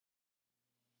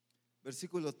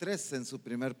versículo 3 en su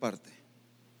primer parte.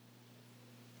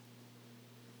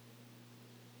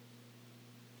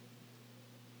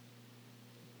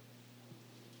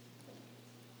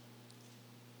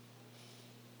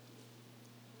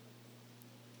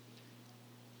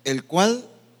 El cual,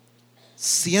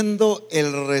 siendo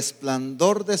el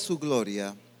resplandor de su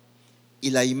gloria y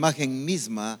la imagen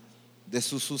misma de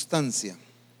su sustancia.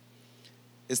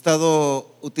 He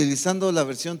estado utilizando la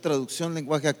versión traducción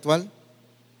lenguaje actual,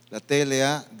 la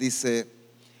TLA. Dice: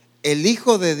 el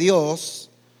Hijo de Dios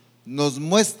nos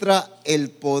muestra el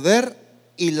poder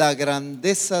y la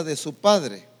grandeza de su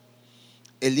Padre.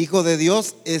 El Hijo de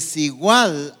Dios es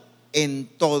igual en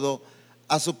todo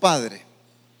a su Padre.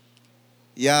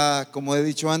 Ya, como he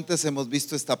dicho antes, hemos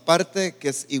visto esta parte que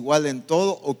es igual en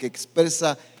todo, o que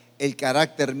expresa el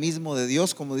carácter mismo de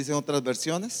Dios, como dicen otras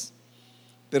versiones.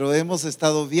 Pero hemos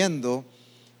estado viendo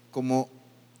como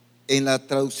en la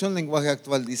traducción lenguaje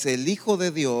actual dice: el Hijo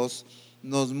de Dios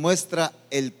nos muestra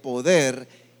el poder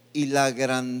y la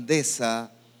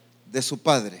grandeza de su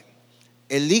Padre.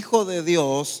 El Hijo de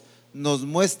Dios nos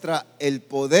muestra el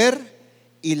poder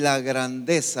y la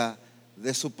grandeza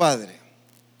de su Padre.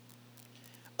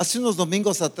 Hace unos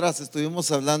domingos atrás estuvimos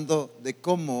hablando de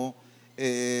cómo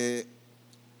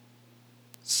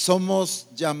somos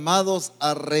llamados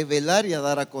a revelar y a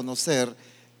dar a conocer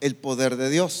el poder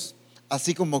de Dios,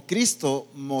 así como Cristo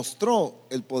mostró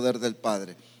el poder del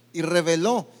Padre y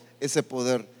reveló ese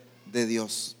poder de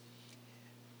Dios.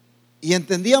 Y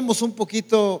entendíamos un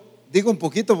poquito, digo un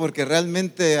poquito porque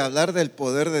realmente hablar del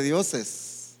poder de Dios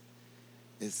es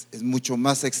mucho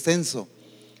más extenso,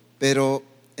 pero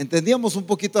entendíamos un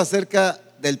poquito acerca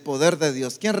del poder de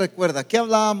Dios. ¿Quién recuerda? ¿Qué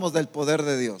hablábamos del poder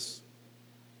de Dios?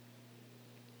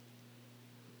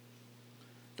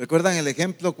 ¿Recuerdan el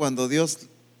ejemplo cuando Dios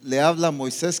le habla a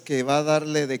Moisés que va a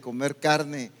darle de comer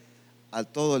carne a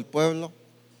todo el pueblo?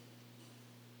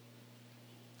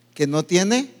 Que no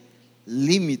tiene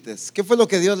límites. ¿Qué fue lo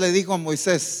que Dios le dijo a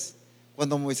Moisés?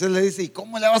 Cuando Moisés le dice: ¿y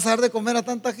cómo le vas a dar de comer a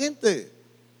tanta gente?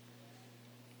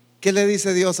 ¿Qué le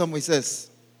dice Dios a Moisés?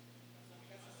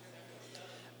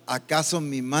 ¿Acaso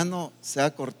mi mano se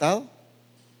ha cortado?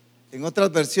 En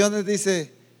otras versiones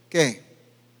dice, ¿qué?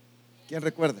 ¿Quién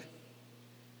recuerda?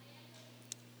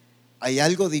 ¿Hay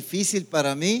algo difícil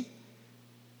para mí?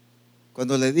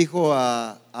 Cuando le dijo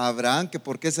a Abraham que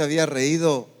por qué se había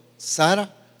reído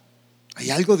Sara. ¿Hay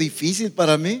algo difícil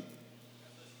para mí?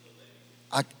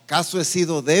 ¿Acaso he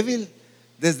sido débil?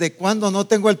 ¿Desde cuándo no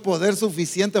tengo el poder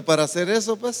suficiente para hacer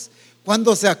eso? Pues,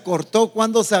 ¿cuándo se acortó?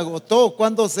 ¿Cuándo se agotó?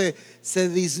 ¿Cuándo se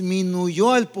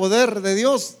disminuyó el poder de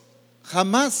Dios?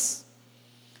 Jamás.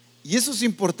 Y eso es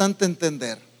importante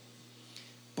entender,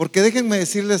 porque déjenme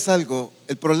decirles algo.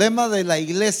 El problema de la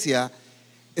iglesia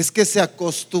es que se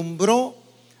acostumbró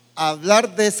a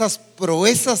hablar de esas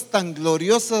proezas tan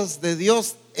gloriosas de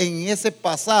Dios en ese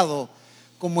pasado,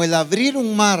 como el abrir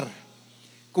un mar,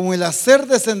 como el hacer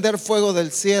descender fuego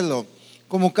del cielo,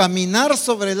 como caminar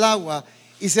sobre el agua,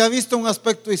 y se ha visto un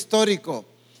aspecto histórico.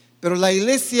 Pero la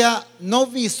iglesia no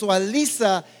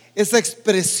visualiza esa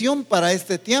expresión para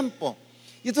este tiempo.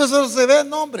 Y entonces solo se ve,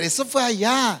 no hombre, eso fue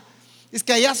allá. Es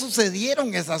que allá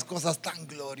sucedieron esas cosas tan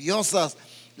gloriosas,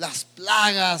 las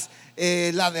plagas,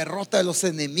 la derrota de los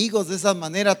enemigos, de esa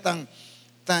manera tan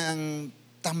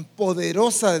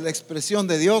poderosa de la expresión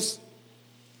de Dios.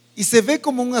 Y se ve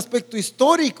como un aspecto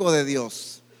histórico de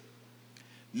Dios.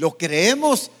 ¿Lo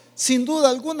creemos? Sin duda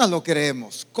alguna lo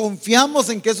creemos. ¿Confiamos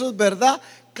en que eso es verdad?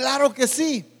 Claro que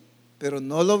sí, pero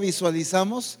no lo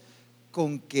visualizamos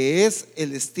con que es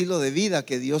el estilo de vida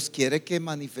que Dios quiere que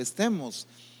manifestemos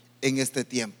en este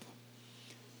tiempo.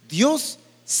 ¿Dios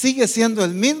sigue siendo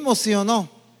el mismo, sí o no?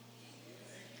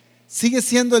 ¿Sigue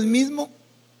siendo el mismo?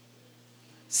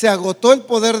 ¿Se agotó el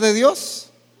poder de Dios?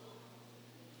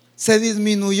 ¿Se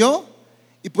disminuyó?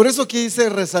 Y por eso quise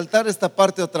resaltar esta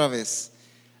parte otra vez.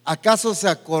 ¿Acaso se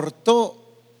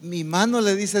acortó mi mano?,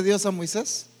 le dice Dios a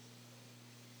Moisés.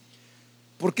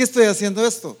 ¿Por qué estoy haciendo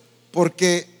esto?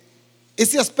 Porque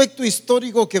ese aspecto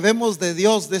histórico que vemos de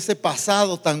Dios, de ese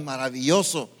pasado tan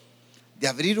maravilloso, de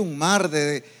abrir un mar,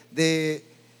 de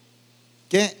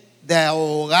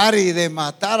ahogar y de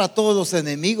matar a todos los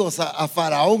enemigos, a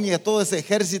Faraón y a todo ese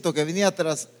ejército que venía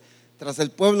tras el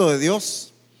pueblo de Dios,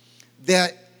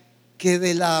 que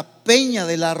de la peña,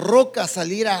 de la roca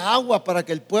saliera agua para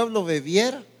que el pueblo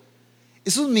bebiera.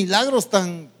 Esos milagros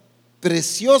tan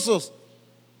preciosos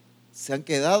se han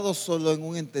quedado solo en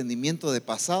un entendimiento de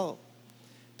pasado.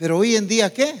 Pero hoy en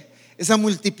día, ¿qué? Esa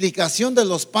multiplicación de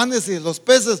los panes y de los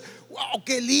peces, wow,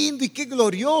 qué lindo y qué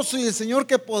glorioso, y el Señor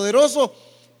qué poderoso,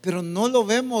 pero no lo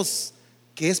vemos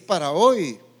que es para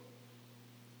hoy.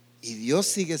 Y Dios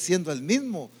sigue siendo el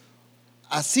mismo.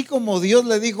 Así como Dios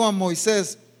le dijo a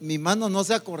Moisés, mi mano no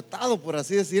se ha cortado, por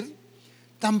así decir,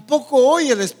 tampoco hoy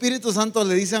el Espíritu Santo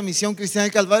le dice a Misión Cristiana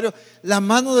del Calvario, la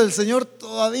mano del Señor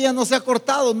todavía no se ha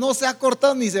cortado, no se ha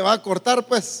cortado ni se va a cortar,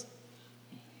 pues.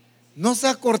 No se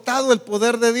ha cortado el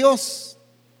poder de Dios.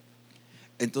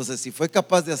 Entonces, si fue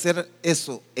capaz de hacer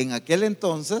eso en aquel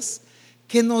entonces,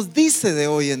 ¿qué nos dice de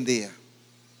hoy en día?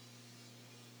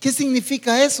 ¿Qué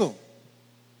significa eso?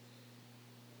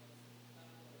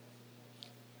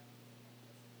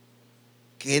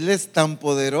 Que Él es tan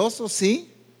poderoso, ¿sí?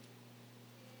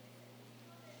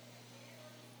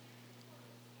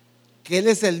 Que Él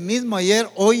es el mismo ayer,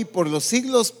 hoy y por los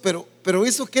siglos, pero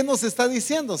 ¿eso qué nos está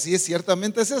diciendo? Sí,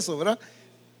 ciertamente es eso, ¿verdad?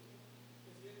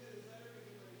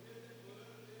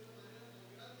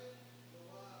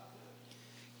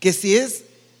 Que si es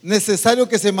necesario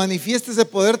que se manifieste ese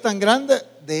poder tan grande,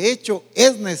 de hecho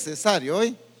es necesario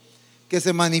hoy que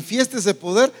se manifieste ese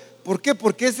poder. ¿Por qué?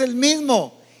 Porque es el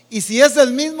mismo. Y si es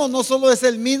el mismo, no solo es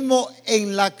el mismo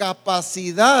en la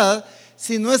capacidad,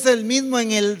 sino es el mismo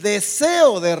en el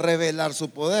deseo de revelar su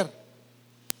poder.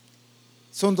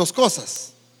 Son dos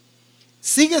cosas.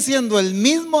 Sigue siendo el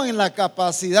mismo en la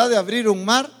capacidad de abrir un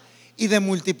mar y de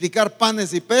multiplicar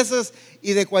panes y peces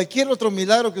y de cualquier otro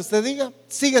milagro que usted diga.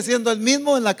 Sigue siendo el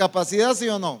mismo en la capacidad, ¿sí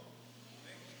o no?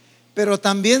 Pero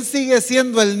también sigue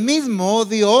siendo el mismo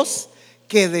Dios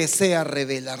que desea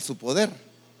revelar su poder.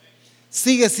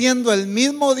 Sigue siendo el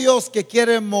mismo Dios que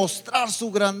quiere mostrar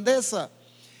su grandeza.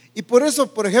 Y por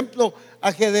eso, por ejemplo,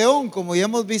 a Gedeón, como ya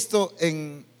hemos visto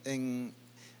en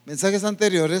mensajes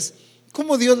anteriores,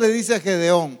 como Dios le dice a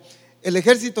Gedeón, el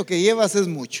ejército que llevas es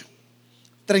mucho,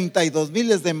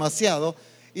 32,000 es demasiado,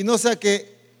 y no sea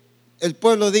que el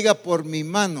pueblo diga, por mi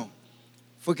mano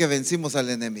fue que vencimos al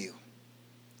enemigo.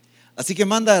 Así que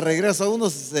manda de regreso a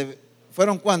unos.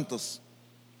 ¿Fueron cuántos?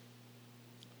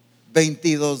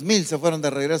 22,000 se fueron de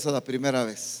regreso la primera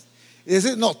vez. Y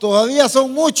decir, no, todavía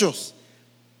son muchos.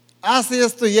 Hace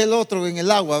esto y el otro en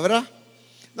el agua, ¿verdad?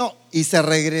 No, y se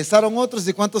regresaron otros.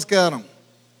 ¿Y cuántos quedaron?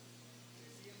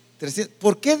 300.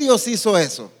 ¿Por qué Dios hizo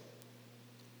eso?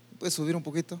 ¿Puedes subir un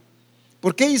poquito?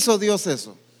 ¿Por qué hizo Dios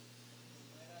eso?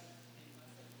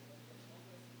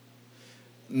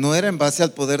 No era en base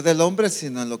al poder del hombre,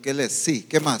 sino en lo que Él es. Sí,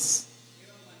 ¿qué más?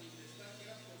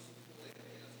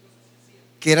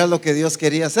 ¿Qué era lo que Dios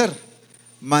quería hacer?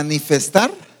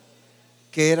 Manifestar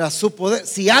que era su poder.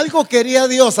 Si algo quería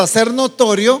Dios hacer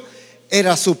notorio,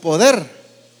 era su poder.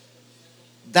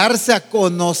 Darse a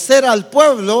conocer al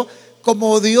pueblo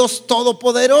como Dios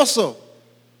todopoderoso.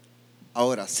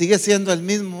 Ahora, ¿sigue siendo el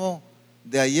mismo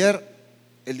de ayer,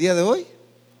 el día de hoy?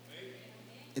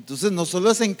 Entonces no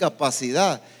solo es en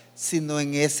capacidad, sino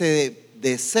en ese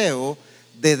deseo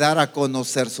de dar a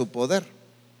conocer su poder.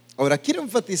 Ahora, quiero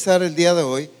enfatizar el día de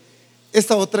hoy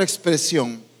esta otra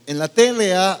expresión. En la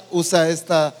TLA usa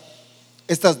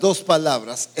estas dos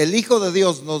palabras. El Hijo de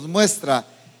Dios nos muestra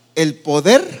el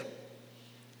poder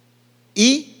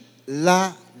y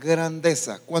la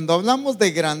grandeza. Cuando hablamos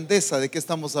de grandeza, ¿de qué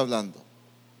estamos hablando?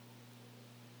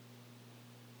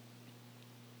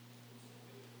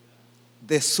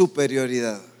 De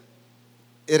superioridad.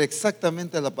 Era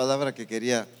exactamente la palabra que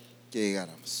quería que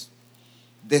llegáramos.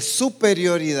 De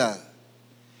superioridad.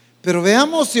 Pero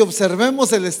veamos y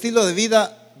observemos el estilo de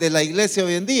vida de la iglesia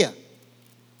hoy en día.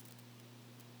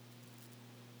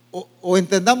 O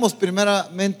entendamos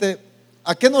primeramente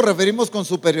a qué nos referimos con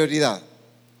superioridad.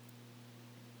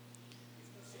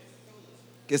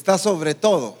 Que está sobre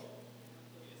todo,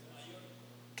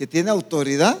 que tiene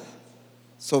autoridad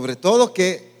sobre todo,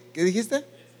 ¿qué dijiste?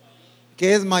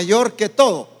 Que es mayor que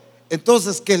todo.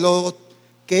 Entonces que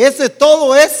ese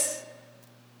todo es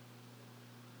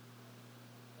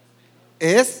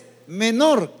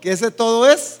menor, que ese todo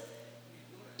es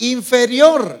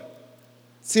inferior,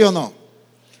 ¿sí o no?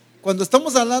 Cuando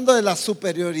estamos hablando de la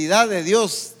superioridad de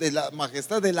Dios, de la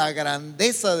majestad, de la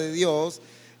grandeza de Dios,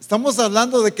 estamos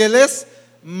hablando de que Él es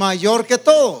mayor que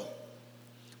todo.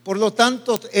 Por lo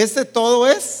tanto, ese todo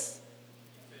es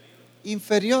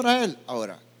inferior a Él.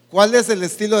 Ahora, ¿cuál es el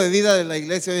estilo de vida de la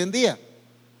iglesia hoy en día?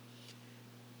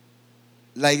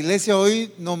 La iglesia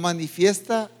hoy no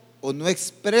manifiesta o no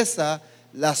expresa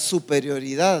la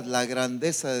superioridad, la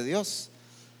grandeza de Dios,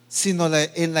 sino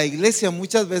en la iglesia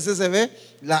muchas veces se ve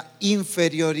la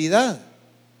inferioridad.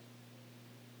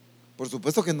 Por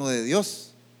supuesto que no de Dios.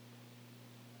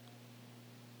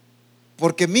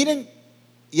 Porque miren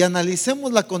y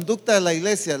analicemos la conducta de la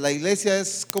iglesia. La iglesia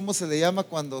es, ¿cómo se le llama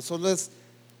cuando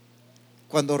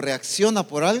cuando reacciona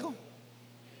por algo?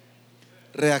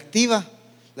 Reactiva.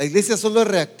 La iglesia solo es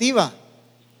reactiva.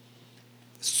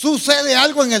 sucede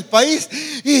algo en el país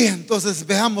y entonces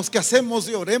veamos qué hacemos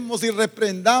y oremos y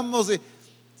reprendamos. O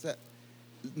sea,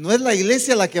 no es la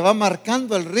iglesia la que va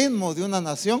marcando el ritmo de una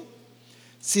nación,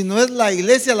 sino es la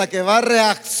iglesia la que va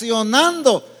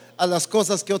reaccionando a las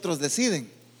cosas que otros deciden.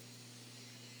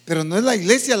 Pero no es la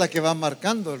iglesia la que va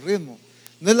marcando el ritmo,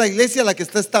 no es la iglesia la que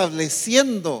está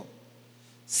estableciendo,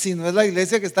 sino es la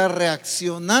iglesia que está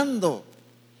reaccionando.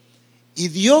 Y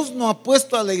Dios no ha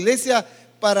puesto a la iglesia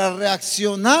para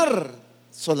reaccionar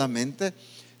solamente,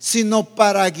 sino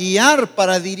para guiar,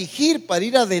 para dirigir, para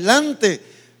ir adelante,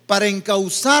 para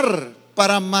encauzar,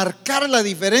 para marcar la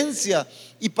diferencia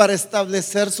y para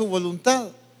establecer su voluntad.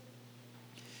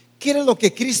 ¿Qué era lo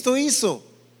que Cristo hizo?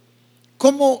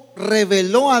 ¿Cómo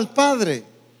reveló al Padre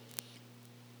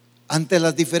ante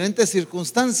las diferentes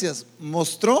circunstancias?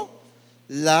 Mostró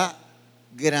la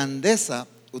grandeza,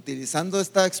 utilizando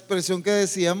esta expresión que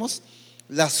decíamos,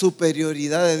 la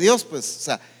superioridad de Dios. Pues, o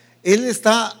sea, Él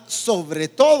está sobre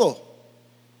todo,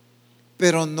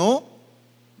 pero no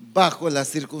bajo las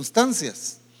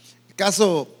circunstancias. El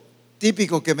caso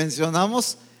típico que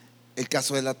mencionamos, el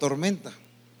caso de la tormenta.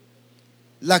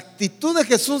 La actitud de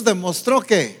Jesús demostró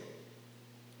que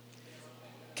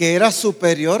era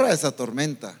superior a esa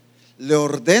tormenta. Le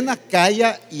ordena,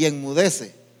 calla y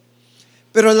enmudece.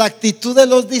 Pero la actitud de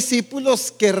los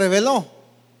discípulos, ¿qué reveló?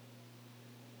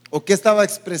 ¿O qué estaba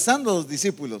expresando los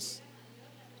discípulos?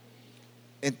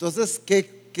 Entonces,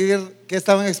 ¿qué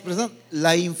estaban expresando?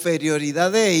 La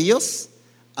inferioridad de ellos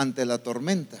ante la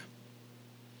tormenta.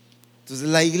 Entonces,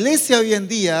 la iglesia hoy en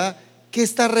día, ¿qué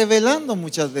está revelando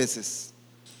muchas veces?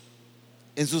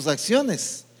 En sus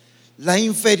acciones, la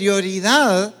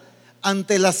inferioridad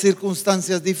ante las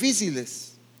circunstancias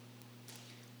difíciles,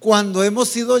 cuando hemos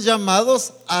sido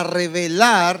llamados a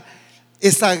revelar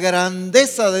esa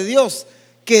grandeza de Dios,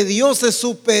 que Dios es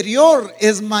superior,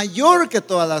 es mayor que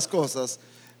todas las cosas.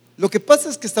 Lo que pasa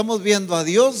es que estamos viendo a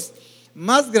Dios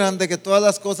más grande que todas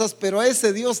las cosas, pero a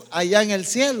ese Dios allá en el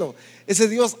cielo, ese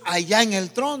Dios allá en el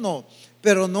trono,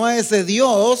 pero no a ese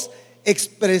Dios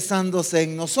expresándose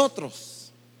en nosotros.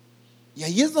 Y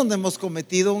ahí es donde hemos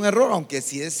cometido un error, aunque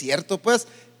sí es cierto, pues,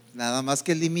 nada más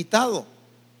que limitado.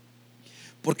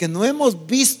 Porque no hemos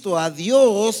visto a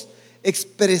Dios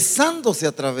expresándose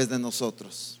a través de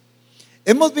nosotros.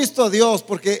 Hemos visto a Dios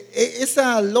porque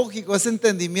esa lógica, ese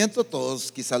entendimiento,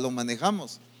 todos quizá lo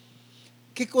manejamos.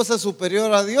 ¿Qué cosa es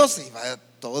superior a Dios? Y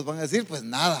todos van a decir, pues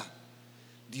nada.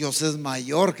 Dios es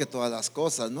mayor que todas las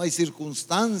cosas. No hay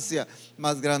circunstancia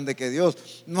más grande que Dios.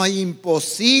 No hay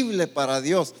imposible para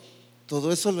Dios.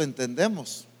 Todo eso lo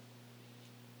entendemos,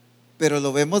 pero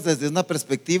lo vemos desde una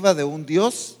perspectiva de un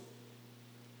Dios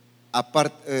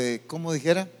aparte, como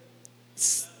dijera,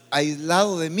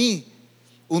 aislado de mí,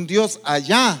 un Dios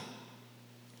allá,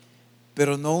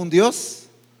 pero no un Dios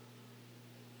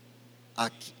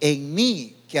aquí, en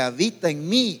mí, que habita en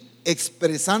mí,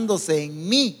 expresándose en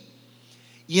mí.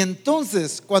 Y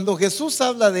entonces, cuando Jesús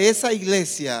habla de esa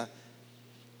iglesia,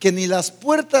 que ni las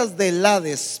puertas del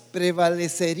Hades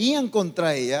prevalecerían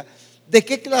contra ella, ¿de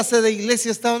qué clase de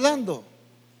iglesia está hablando?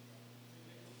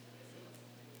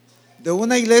 De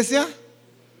una iglesia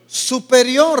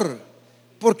superior,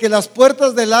 porque las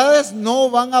puertas del Hades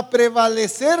no van a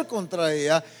prevalecer contra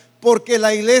ella, porque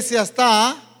la iglesia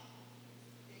está,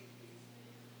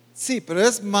 sí, pero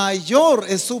es mayor,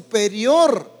 es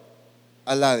superior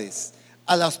al Hades,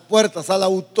 a las puertas, a la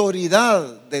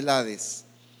autoridad del Hades.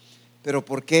 Pero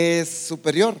 ¿por qué es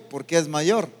superior? ¿Por qué es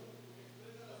mayor?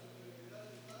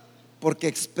 Porque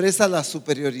expresa la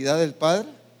superioridad del Padre.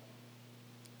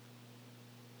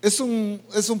 Es un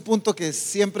punto que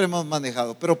siempre hemos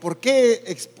manejado. Pero ¿por qué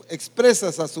expresa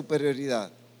esa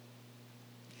superioridad?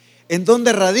 ¿En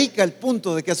dónde radica el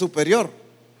punto de que es superior?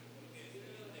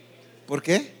 ¿Por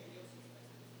qué?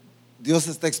 Dios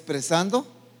está expresando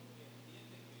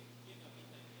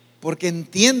porque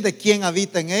entiende quién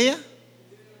habita en ella.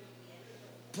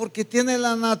 Porque tiene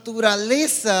la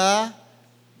naturaleza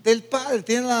del Padre,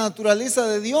 tiene la naturaleza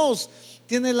de Dios,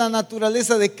 tiene la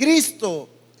naturaleza de Cristo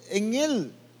en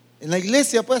Él, en la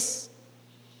iglesia, pues.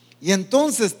 Y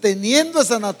entonces, teniendo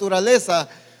esa naturaleza,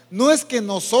 no es que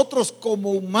nosotros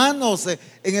como humanos,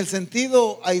 en el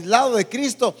sentido aislado de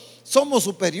Cristo, somos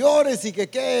superiores y que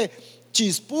qué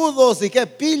chispudos y qué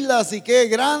pilas y qué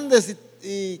grandes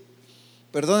y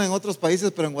perdón, en otros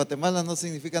países, pero en Guatemala no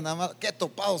significa nada más, qué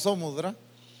topados somos, ¿verdad?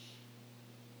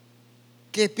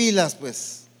 ¿Qué pilas,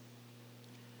 pues?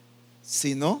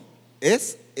 Sino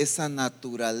es esa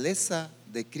naturaleza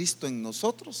de Cristo en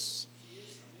nosotros,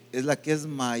 es la que es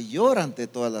mayor ante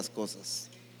todas las cosas.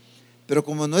 Pero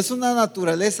como no es una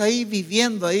naturaleza ahí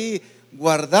viviendo, ahí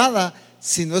guardada,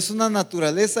 sino es una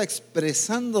naturaleza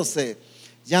expresándose.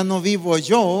 Ya no vivo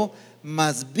yo,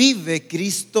 mas vive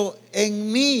Cristo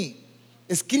en mí.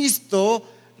 Es Cristo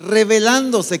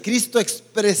revelándose, Cristo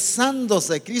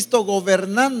expresándose, Cristo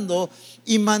gobernando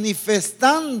y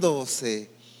manifestándose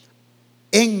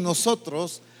en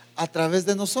nosotros, a través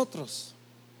de nosotros.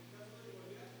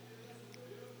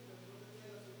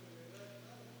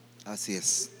 Así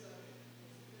es.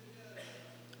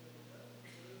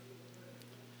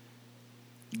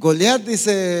 Goliat,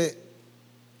 dice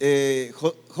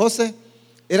José,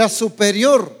 era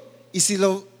superior. Y si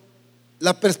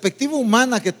la perspectiva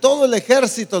humana, que todo el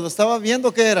ejército lo estaba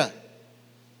viendo, ¿qué era?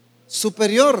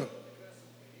 Superior.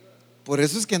 Por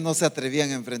eso es que no se atrevían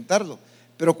a enfrentarlo.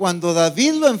 Pero cuando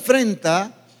David lo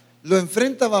enfrenta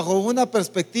bajo una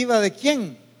perspectiva ¿de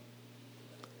quién?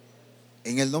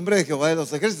 En el nombre de Jehová de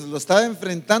los ejércitos. Lo estaba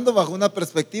enfrentando bajo una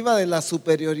perspectiva de la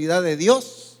superioridad de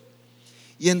Dios.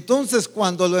 Y entonces,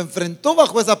 cuando lo enfrentó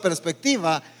bajo esa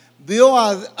perspectiva, vio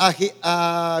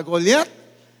a Goliat.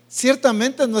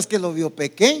 Ciertamente no es que lo vio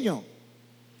pequeño,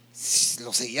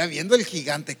 lo seguía viendo el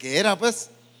gigante que era, pues,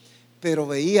 pero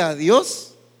veía a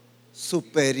Dios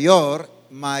superior,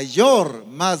 mayor,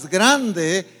 más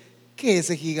grande que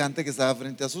ese gigante que estaba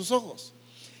frente a sus ojos.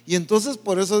 Y entonces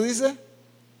por eso dice: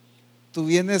 tú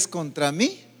vienes contra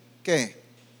mí, ¿qué?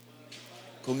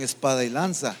 Con espada y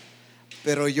lanza,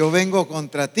 pero yo vengo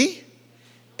contra ti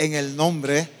en el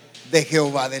nombre de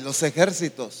Jehová de los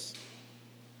ejércitos.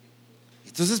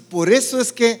 Entonces, por eso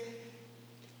es que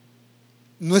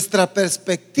nuestra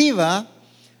perspectiva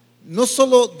no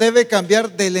solo debe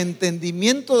cambiar del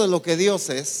entendimiento de lo que Dios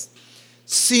es,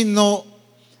 sino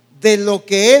de lo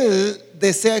que Él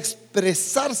desea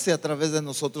expresarse a través de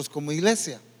nosotros como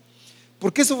iglesia.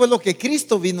 Porque eso fue lo que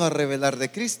Cristo vino a revelar de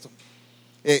Cristo,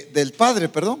 del Padre,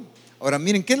 perdón. Ahora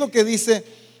miren, ¿qué es lo que dice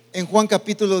en Juan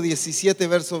capítulo 17,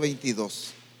 verso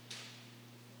 22?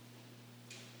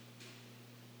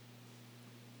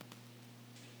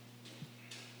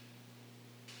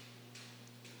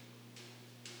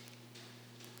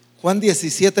 Juan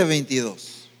 17, 22.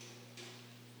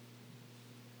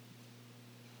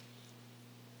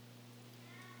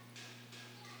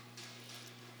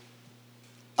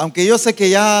 Aunque yo sé que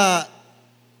ya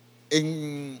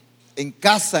en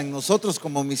casa, en nosotros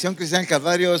como Misión Cristiana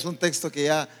Calvario, es un texto que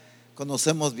ya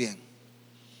conocemos bien.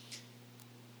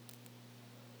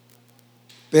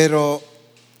 Pero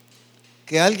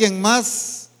que alguien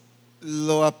más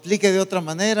lo aplique de otra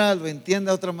manera, lo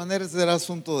entienda de otra manera, ese será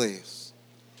asunto de ellos.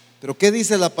 Pero ¿qué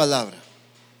dice la palabra?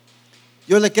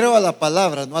 Yo le creo a la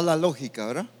palabra, no a la lógica,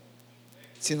 ¿verdad?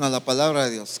 Sino a la palabra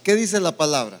de Dios. ¿Qué dice la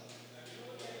palabra?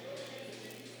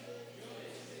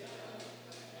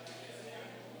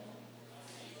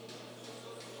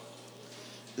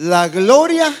 La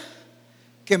gloria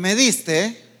que me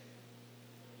diste,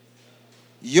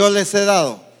 yo les he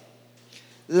dado.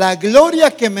 La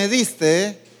gloria que me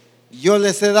diste, yo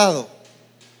les he dado.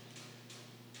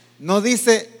 No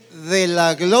dice de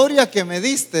la gloria que me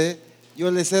diste, yo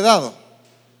les he dado,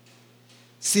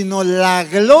 sino la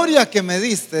gloria que me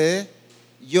diste,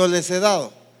 yo les he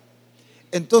dado.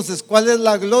 Entonces, ¿cuál es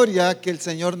la gloria que el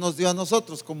Señor nos dio a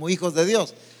nosotros como hijos de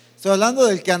Dios? Estoy hablando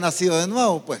del que ha nacido de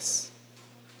nuevo, pues,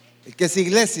 el que es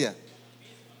iglesia.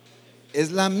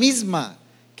 Es la misma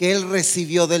que Él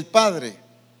recibió del Padre.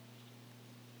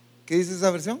 ¿Qué dice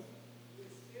esa versión?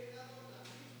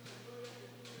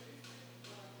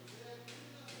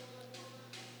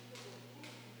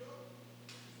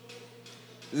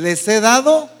 Les he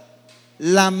dado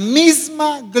la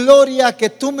misma gloria que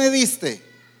tú me diste.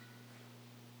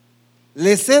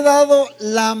 Les he dado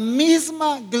la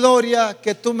misma gloria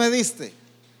que tú me diste.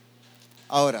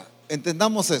 Ahora,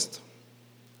 entendamos esto.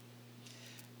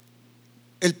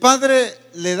 El Padre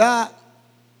le da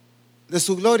de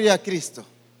su gloria a Cristo.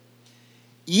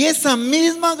 Y esa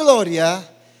misma gloria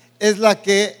es la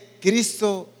que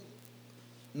Cristo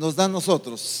nos da a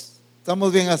nosotros.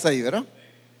 Estamos bien hasta ahí, ¿verdad?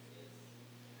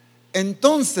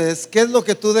 Entonces, ¿qué es lo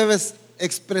que tú debes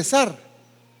expresar?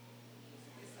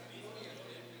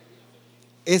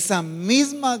 Esa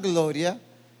misma gloria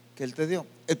que Él te dio.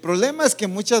 El problema es que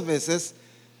muchas veces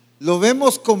lo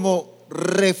vemos como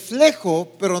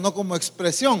reflejo, pero no como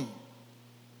expresión.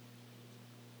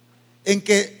 En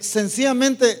que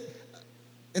sencillamente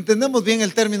entendemos bien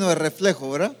el término de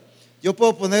reflejo, ¿verdad? Yo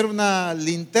puedo poner una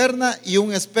linterna y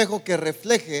un espejo que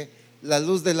refleje la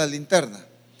luz de la linterna,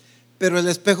 pero el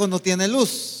espejo no tiene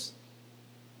luz,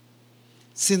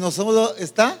 sino solo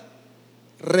está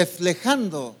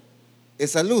reflejando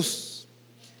esa luz.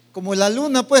 Como la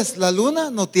luna, pues la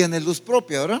luna no tiene luz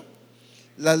propia, ¿verdad?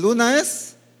 La luna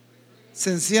es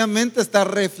Sencillamente está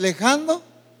reflejando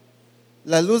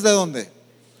la luz ¿de dónde?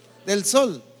 Del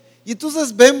sol. Y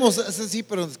entonces vemos, sí,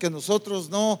 pero es que nosotros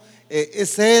no,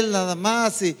 es Él nada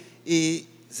más y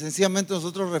sencillamente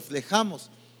nosotros reflejamos.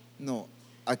 No,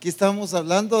 aquí estamos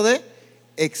hablando de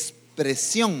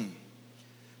expresión,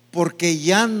 porque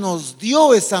ya nos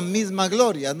dio esa misma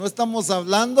gloria. No estamos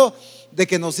hablando de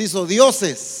que nos hizo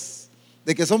dioses,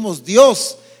 de que somos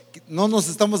Dios, no nos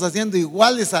estamos haciendo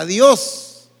iguales a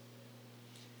Dios.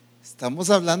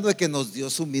 Estamos hablando de que nos dio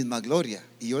su misma gloria.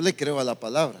 Y yo le creo a la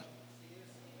palabra.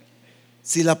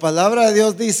 Si la palabra de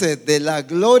Dios dice de la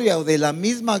gloria o de la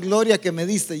misma gloria que me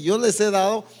diste, yo les he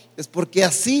dado, es porque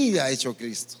así ha hecho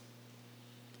Cristo.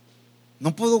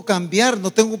 No puedo cambiar, no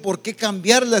tengo por qué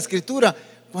cambiar la escritura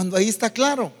cuando ahí está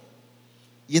claro.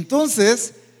 Y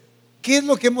entonces, ¿qué es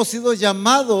lo que hemos sido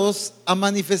llamados a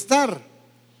manifestar?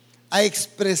 A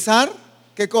expresar,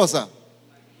 ¿qué cosa?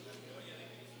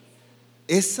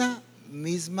 Esa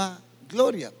misma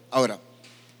gloria. Ahora,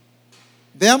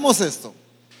 veamos esto.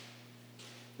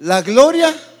 La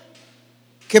gloria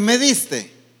que me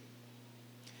diste.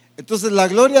 Entonces, ¿la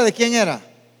gloria de quién era?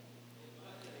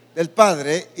 Del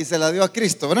Padre, y se la dio a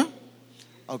Cristo, ¿verdad?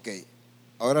 Ok.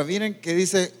 Ahora miren que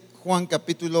dice Juan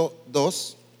capítulo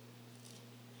 2.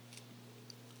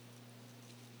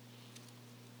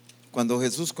 Cuando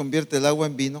Jesús convierte el agua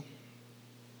en vino.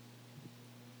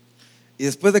 Y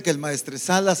después de que el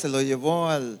maestresala se lo llevó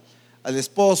al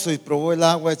esposo y probó el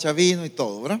agua hecha vino y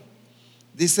todo, ¿verdad?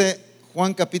 Dice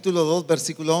Juan capítulo 2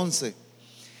 versículo 11.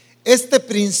 Este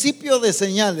principio de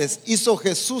señales hizo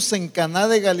Jesús en Caná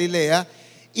de Galilea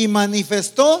y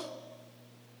manifestó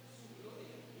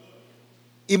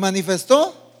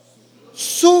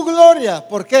su gloria.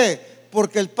 ¿Por qué?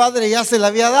 Porque el Padre ya se la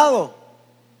había dado.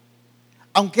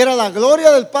 Aunque era la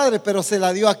gloria del Padre, pero se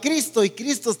la dio a Cristo y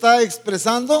Cristo estaba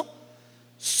expresando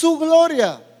su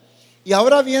gloria. Y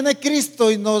ahora viene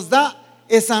Cristo y nos da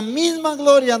esa misma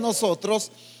gloria a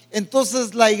nosotros.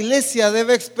 Entonces la iglesia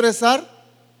debe expresar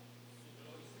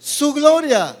su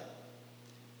gloria,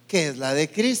 que es la de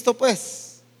Cristo,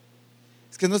 pues.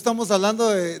 Es que no estamos hablando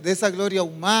de esa gloria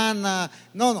humana.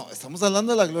 No, estamos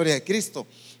hablando de la gloria de Cristo.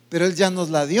 Pero Él ya nos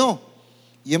la dio.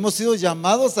 Y hemos sido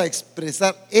llamados a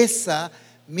expresar esa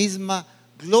misma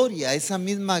gloria, esa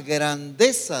misma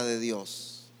grandeza de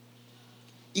Dios.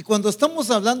 Y cuando estamos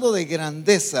hablando de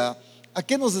grandeza, ¿a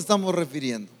qué nos estamos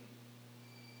refiriendo?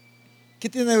 ¿Qué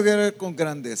tiene que ver con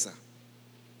grandeza?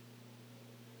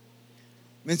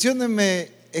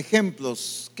 Menciónenme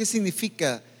ejemplos. ¿Qué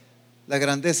significa la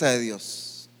grandeza de Dios?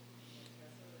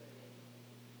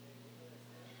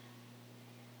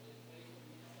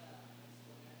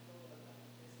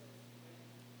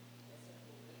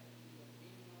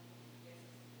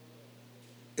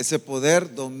 Ese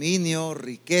poder, dominio,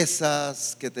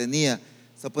 riquezas que tenía.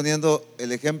 Está poniendo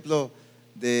el ejemplo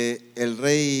de el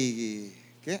rey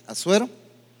Asuero,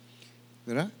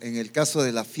 ¿verdad? En el caso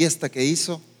de la fiesta que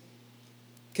hizo.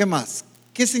 ¿Qué más?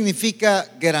 ¿Qué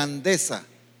significa grandeza?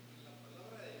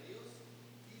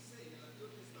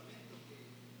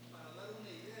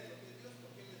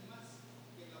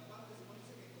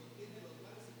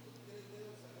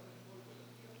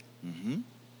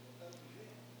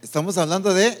 Estamos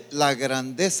hablando de la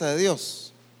grandeza de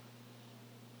Dios,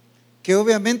 que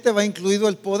obviamente va incluido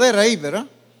el poder ahí, ¿verdad?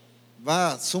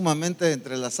 Va sumamente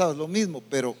entrelazado, es lo mismo.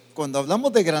 Pero cuando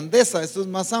hablamos de grandeza, esto es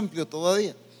más amplio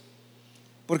todavía.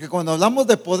 Porque cuando hablamos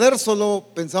de poder, solo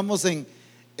pensamos en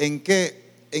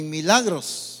qué, en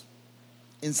milagros,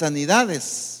 en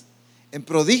sanidades, en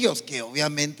prodigios, que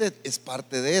obviamente es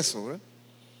parte de eso, ¿verdad?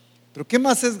 Pero ¿qué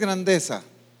más es grandeza?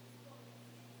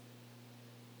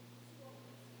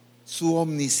 Su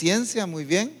omnisciencia, muy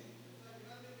bien.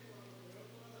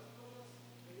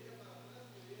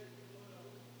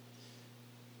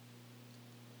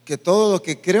 Que todo lo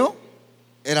que creó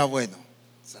era bueno.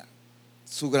 O sea,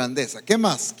 su grandeza. ¿Qué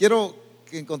más? Quiero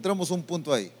que encontremos un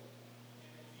punto ahí.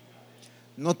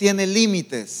 No tiene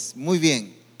límites. Muy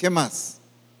bien. ¿Qué más?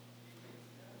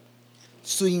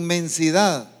 Su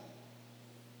inmensidad.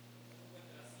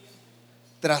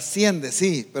 Trasciende,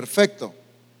 sí, perfecto.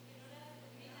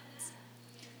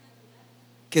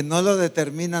 Que no lo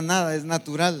determina nada, es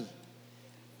natural.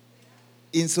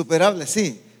 Insuperable,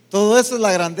 sí. Todo eso es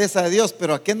la grandeza de Dios.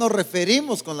 Pero ¿a qué nos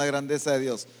referimos con la grandeza de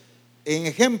Dios? En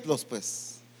ejemplos,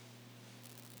 pues.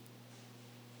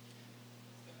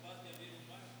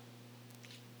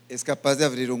 Es capaz de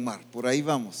abrir un mar. Por ahí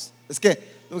vamos. Es que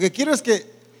lo que quiero es que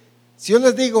si yo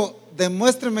les digo,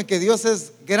 demuéstrenme que Dios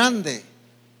es grande,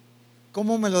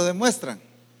 ¿cómo me lo demuestran?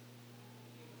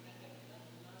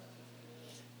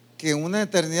 Que en una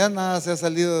eternidad nada se ha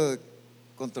salido de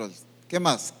control. ¿Qué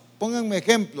más? Pónganme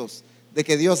ejemplos de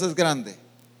que Dios es grande.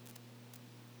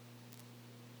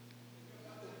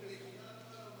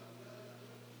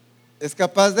 Es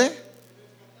capaz de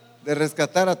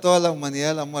rescatar a toda la humanidad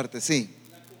de la muerte, sí.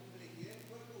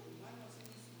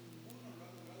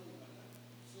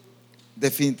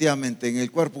 Definitivamente, en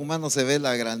el cuerpo humano se ve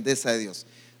la grandeza de Dios.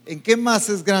 ¿En qué más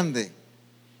es grande?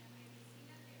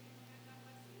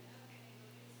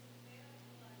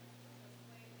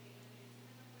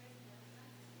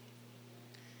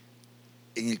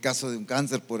 En el caso de un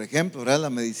cáncer, por ejemplo, ¿verdad? La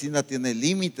medicina tiene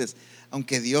límites,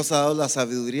 aunque Dios ha dado la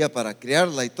sabiduría para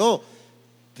crearla y todo,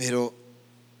 pero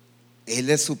Él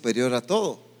es superior a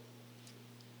todo.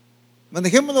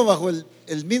 Manejémoslo bajo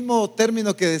el mismo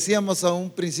término que decíamos a un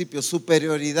principio,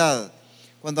 superioridad.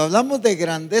 Cuando hablamos de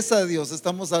grandeza de Dios,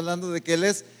 estamos hablando de que Él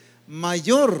es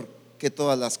mayor que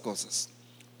todas las cosas.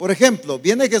 Por ejemplo,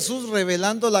 viene Jesús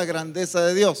revelando la grandeza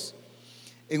de Dios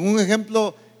en un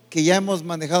ejemplo que ya hemos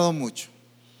manejado mucho.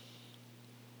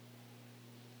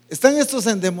 Están estos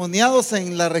endemoniados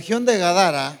en la región de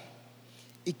Gadara.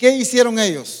 ¿Y qué hicieron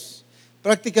ellos?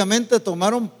 Prácticamente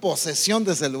tomaron posesión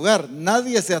de ese lugar.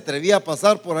 Nadie se atrevía a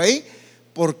pasar por ahí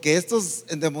porque estos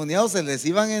endemoniados se les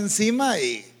iban encima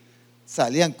y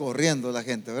salían corriendo la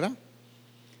gente, ¿verdad?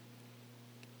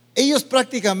 Ellos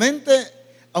prácticamente,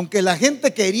 aunque la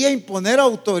gente quería imponer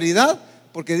autoridad,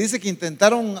 porque dice que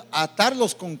intentaron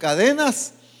atarlos con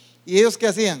cadenas, ¿y ellos qué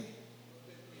hacían?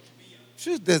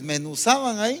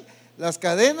 Desmenuzaban ahí las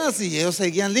cadenas y ellos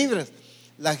seguían libres.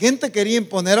 La gente quería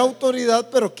imponer autoridad,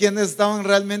 pero ¿quiénes estaban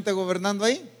realmente gobernando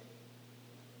ahí?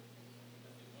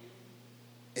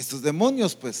 Estos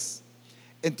demonios, pues.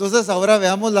 Entonces ahora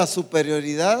veamos la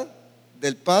superioridad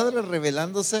del Padre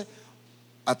revelándose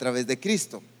a través de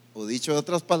Cristo, o dicho de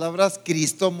otras palabras,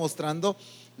 Cristo mostrando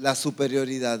la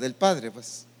superioridad del Padre,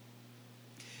 pues.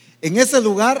 En ese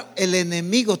lugar el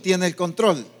enemigo tiene el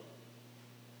control.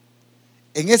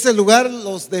 En ese lugar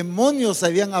los demonios se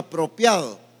habían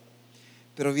apropiado.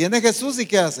 Pero viene Jesús y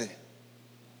 ¿qué hace?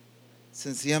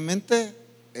 Sencillamente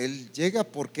Él llega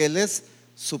porque Él es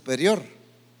superior.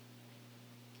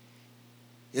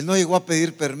 Él no llegó a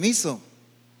pedir permiso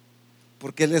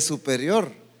porque Él es superior.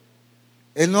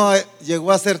 Él no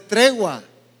llegó a hacer tregua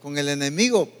con el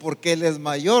enemigo porque Él es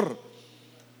mayor.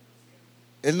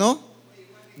 Él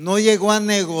no llegó a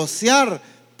negociar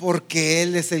porque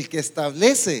Él es el que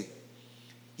establece.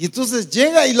 Y entonces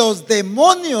llega y los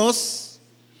demonios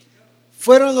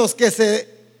fueron los que se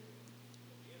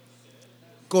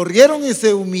corrieron y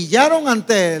se humillaron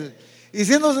ante Él,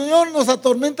 diciendo: Señor, nos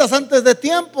atormentas antes de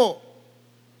tiempo.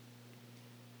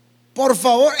 Por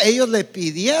favor, ellos le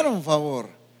pidieron favor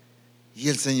y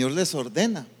el Señor les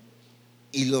ordena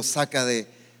y los saca de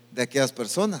aquellas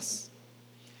personas.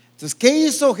 Entonces, ¿qué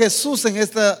hizo Jesús en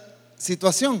esta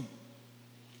situación?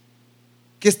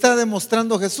 ¿Qué está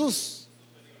demostrando Jesús?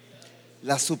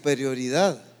 La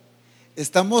superioridad.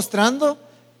 Está mostrando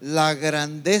la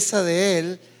grandeza de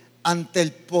Él ante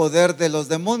el poder de los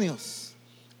demonios,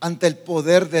 ante el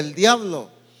poder del diablo.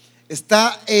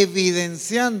 Está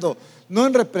evidenciando, no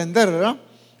en reprender, ¿verdad?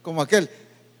 Como aquel: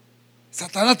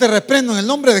 Satanás, te reprendo en el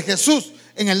nombre de Jesús.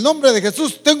 En el nombre de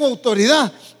Jesús tengo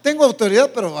autoridad,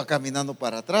 pero va caminando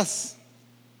para atrás.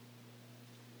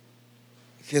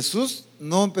 Jesús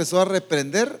no empezó a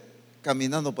reprender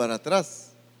caminando para atrás.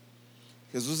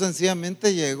 Jesús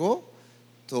sencillamente llegó,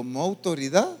 tomó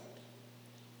autoridad,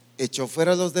 echó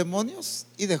fuera a los demonios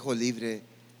y dejó libre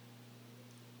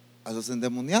a los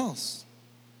endemoniados.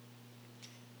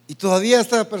 Y todavía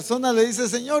esta persona le dice: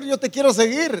 Señor, yo te quiero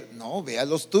seguir. No, ve a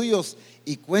los tuyos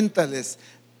y cuéntales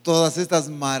todas estas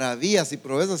maravillas y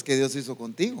proezas que Dios hizo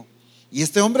contigo. Y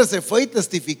este hombre se fue y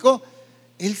testificó,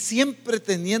 él siempre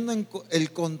teniendo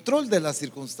el control de las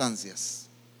circunstancias.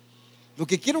 Lo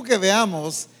que quiero que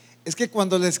veamos es que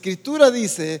cuando la Escritura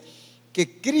dice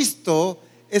que Cristo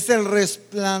es el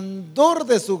resplandor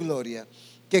de su gloria,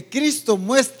 que Cristo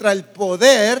muestra el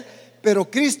poder,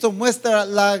 pero Cristo muestra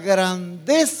la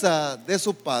grandeza de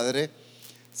su Padre,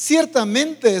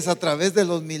 ciertamente es a través de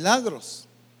los milagros,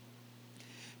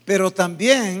 pero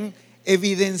también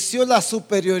evidenció la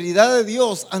superioridad de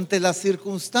Dios ante las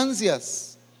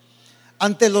circunstancias,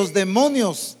 ante los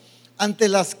demonios, ante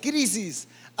las crisis,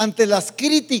 ante las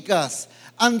críticas,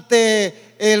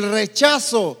 ante el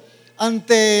rechazo,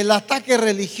 ante el ataque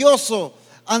religioso,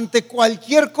 ante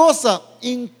cualquier cosa.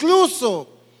 Incluso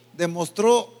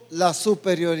demostró la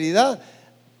superioridad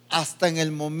hasta en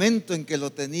el momento en que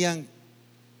lo tenían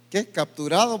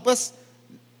capturado, pues,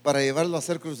 para llevarlo a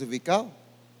ser crucificado.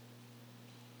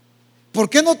 ¿Por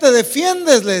qué no te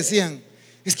defiendes?, le decían.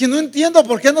 Es que no entiendo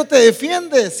por qué no te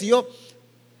defiendes. Y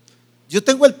yo yo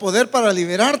tengo el poder para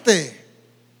liberarte,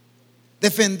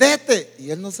 defendete. Y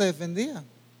él no se defendía.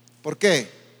 ¿Por qué?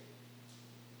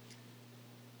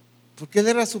 Porque él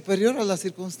era superior a las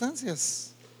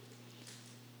circunstancias.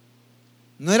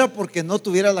 No era porque no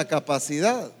tuviera la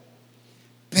capacidad.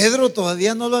 Pedro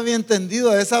todavía no lo había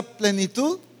entendido a esa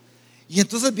plenitud. Y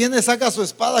entonces viene, saca su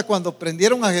espada cuando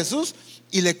prendieron a Jesús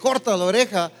y le corta la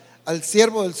oreja al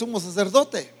siervo del sumo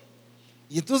sacerdote.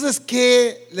 Y entonces,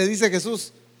 ¿qué le dice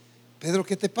Jesús? Pedro,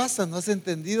 ¿qué te pasa? ¿No has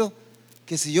entendido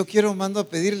que si yo quiero mando a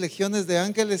pedir legiones de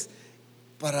ángeles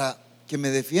para que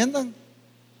me defiendan?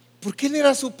 Porque él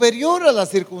era superior a la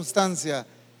circunstancia.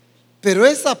 Pero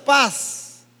esa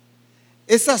paz,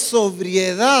 esa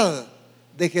sobriedad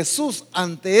de Jesús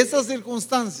ante esa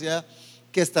circunstancia,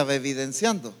 que estaba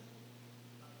evidenciando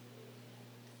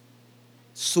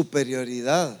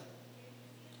superioridad,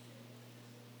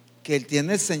 que él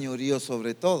tiene señorío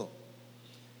sobre todo.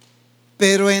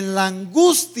 Pero en la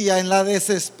angustia, en la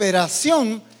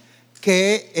desesperación,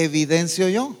 ¿qué evidencio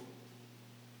yo?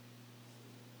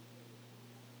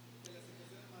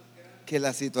 Que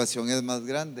la situación es más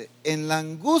grande. En la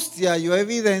angustia yo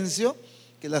evidencio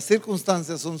que las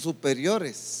circunstancias son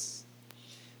superiores.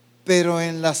 Pero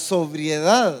en la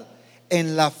sobriedad,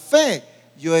 en la fe,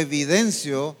 yo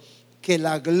evidencio que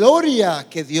la gloria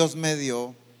que Dios me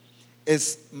dio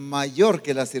es mayor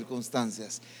que las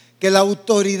circunstancias, que la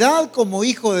autoridad como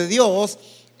hijo de Dios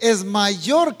es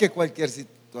mayor que cualquier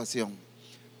situación.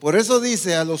 Por eso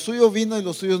dice, a los suyos vino y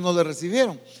los suyos no le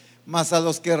recibieron, mas a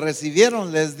los que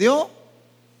recibieron les dio,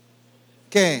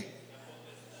 ¿qué?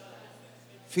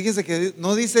 Fíjense que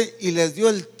no dice y les dio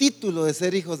el título de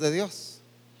ser hijos de Dios,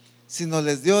 sino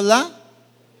les dio la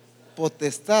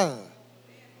potestad,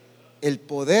 el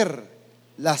poder,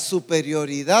 la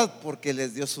superioridad, porque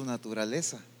les dio su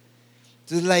naturaleza.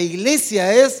 Entonces la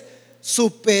iglesia es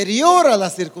superior a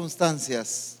las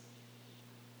circunstancias,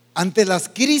 ante las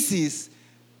crisis,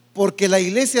 porque la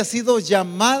iglesia ha sido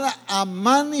llamada a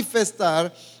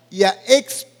manifestar y a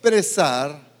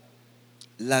expresar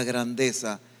la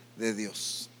grandeza de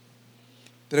Dios.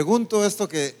 Pregunto esto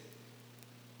que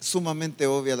sumamente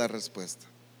obvia la respuesta: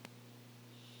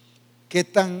 ¿qué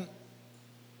tan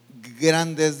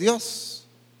grande es Dios?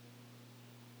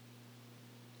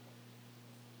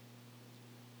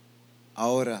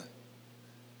 Ahora,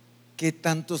 ¿qué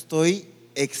tanto estoy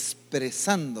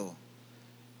expresando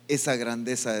esa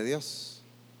grandeza de Dios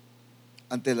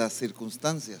ante las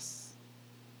circunstancias?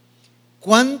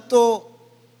 ¿Cuánto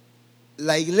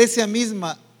la iglesia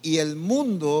misma y el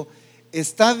mundo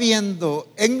está viendo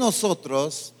en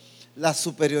nosotros la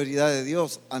superioridad de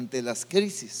Dios ante las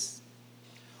crisis?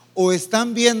 ¿O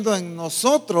están viendo en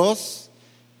nosotros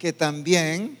que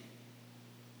también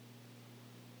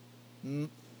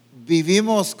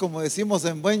vivimos, como decimos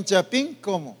en buen chapín,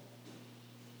 como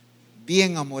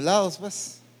bien amolados,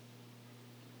 pues?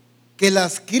 Que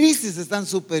las crisis están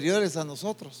superiores a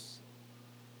nosotros.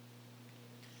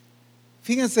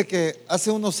 Fíjense que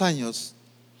hace unos años,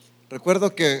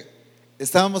 recuerdo que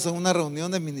estábamos en una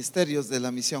reunión de ministerios de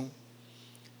la misión,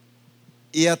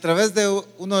 y a través de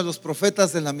uno de los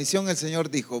profetas de la misión, el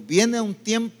Señor dijo: viene un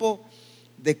tiempo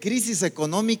de crisis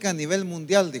económica a nivel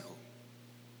mundial, dijo,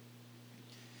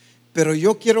 pero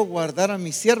yo quiero guardar a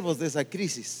mis siervos de esa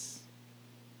crisis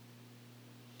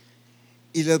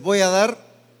y les voy a dar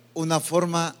una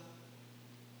forma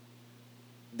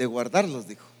de guardarlos,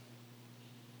 dijo.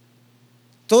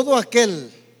 Todo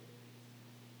aquel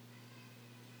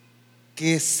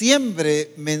que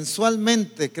siembre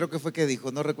mensualmente, creo que fue que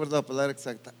dijo, no recuerdo la palabra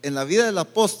exacta, en la vida del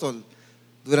apóstol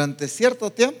durante cierto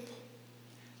tiempo,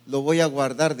 lo voy a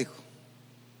guardar, dijo.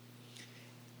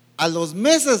 A los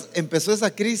meses empezó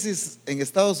esa crisis en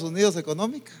Estados Unidos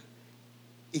económica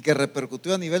y que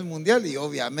repercutió a nivel mundial, y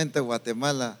obviamente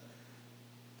Guatemala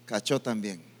cachó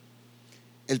también.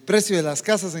 El precio de las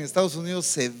casas en Estados Unidos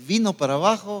se vino para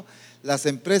abajo, las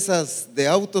empresas de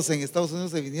autos en Estados Unidos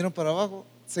se vinieron para abajo.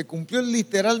 Se cumplió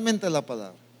literalmente la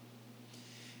palabra.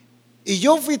 Y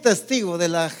yo fui testigo de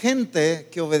la gente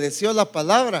que obedeció la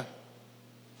palabra.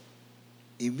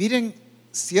 Y miren,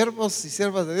 siervos y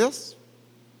siervas de Dios,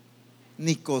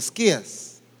 ni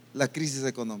cosquillas la crisis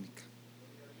económica.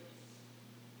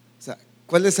 O sea,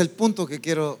 ¿cuál es el punto que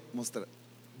quiero mostrar?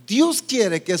 Dios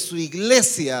quiere que su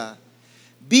iglesia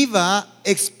viva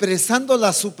expresando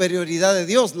la superioridad de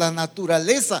Dios, la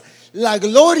naturaleza, la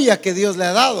gloria que Dios le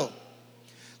ha dado.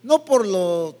 No por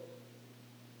lo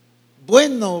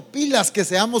bueno, pilas que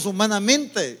seamos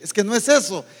humanamente, es que no es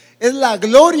eso, es la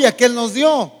gloria que Él nos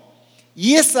dio.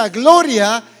 Y esa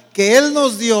gloria que Él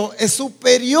nos dio es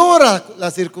superior a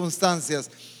las circunstancias,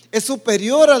 es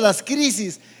superior a las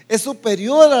crisis, es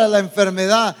superior a la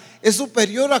enfermedad, es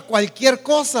superior a cualquier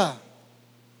cosa.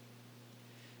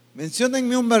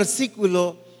 Menciónenme un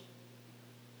versículo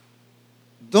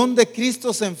donde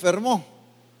Cristo se enfermó.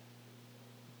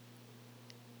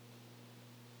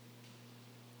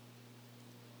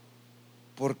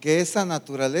 Porque esa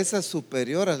naturaleza es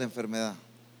superior a la enfermedad.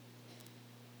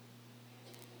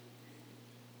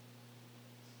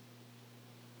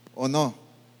 ¿O no?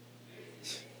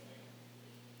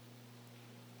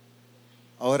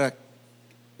 Ahora,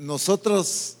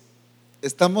 ¿nosotros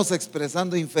estamos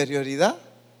expresando inferioridad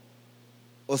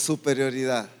o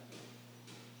superioridad?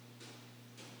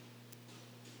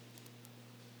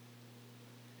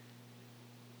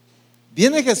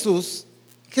 Viene Jesús.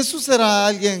 Jesús era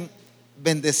alguien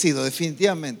bendecido,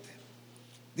 definitivamente.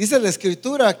 Dice la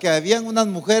Escritura que habían unas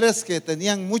mujeres que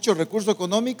tenían mucho recurso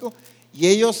económico y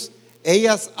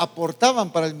ellas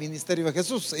aportaban para el ministerio de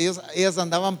Jesús. Ellas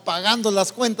andaban pagando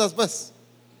las cuentas, pues.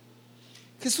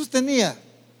 Jesús tenía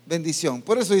bendición.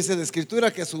 Por eso dice la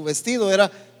Escritura que su vestido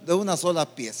era de una sola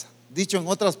pieza. Dicho en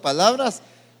otras palabras,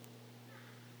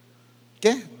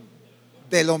 ¿qué?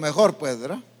 De lo mejor, pues,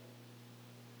 ¿verdad?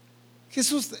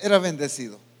 Jesús era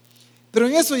bendecido. Pero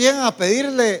en eso llegan a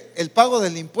pedirle el pago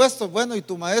del impuesto. Bueno, ¿y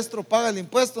tu maestro paga el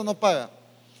impuesto o no paga?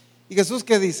 ¿Y Jesús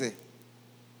qué dice?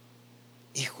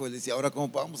 Híjole, ¿y ahora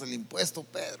cómo pagamos el impuesto,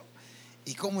 Pedro?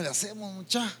 ¿Y cómo le hacemos,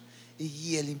 muchacha?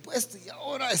 Y el impuesto, y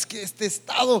ahora es que este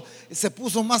estado se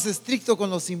puso más estricto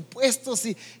con los impuestos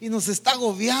y nos está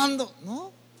agobiando,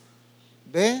 ¿no?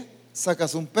 Ve,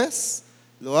 sacas un pez,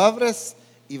 lo abres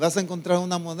y vas a encontrar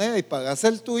una moneda y pagas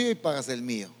el tuyo y pagas el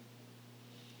mío.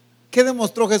 ¿Qué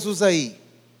demostró Jesús ahí?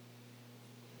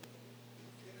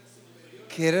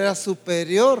 Que era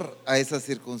superior a esa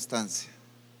circunstancia.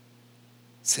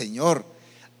 Señor,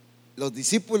 los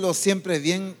discípulos siempre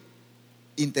bien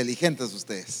inteligentes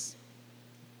ustedes,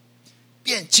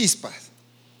 bien chispas,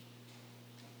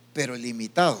 pero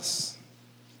limitados.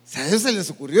 O sea, a ellos se les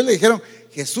ocurrió y le dijeron: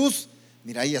 Jesús,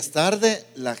 mira, ya es tarde,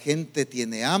 la gente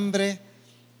tiene hambre,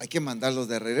 hay que mandarlos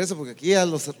de regreso porque aquí ya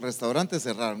los restaurantes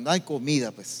cerraron, no hay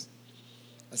comida, pues.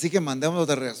 Así que mandémoslos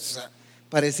de regreso. O sea,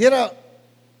 pareciera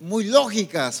muy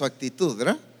lógica su actitud,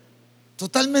 ¿verdad?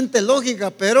 Totalmente lógica,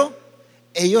 pero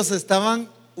ellos estaban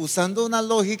usando una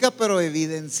lógica, pero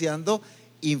evidenciando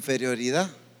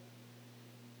inferioridad.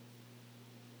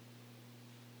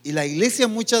 Y la iglesia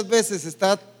muchas veces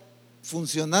está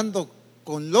funcionando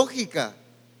con lógica,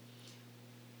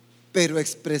 pero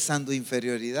expresando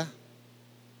inferioridad.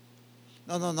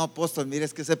 No, apóstol, mire,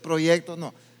 es que ese proyecto,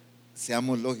 no.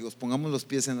 Seamos lógicos, pongamos los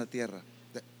pies en la tierra.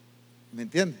 ¿Me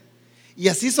entiende? Y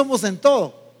así somos en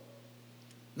todo.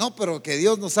 No, pero que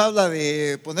Dios nos habla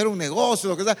de poner un negocio,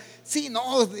 lo que sea. Sí,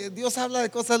 no, Dios habla de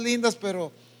cosas lindas,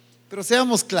 pero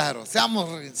seamos claros, seamos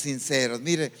sinceros.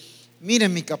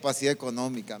 Miren mi capacidad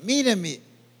económica,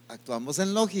 actuamos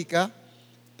en lógica,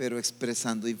 pero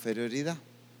expresando inferioridad.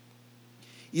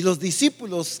 Y los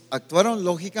discípulos actuaron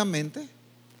lógicamente,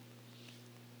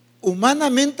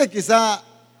 humanamente quizá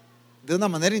de una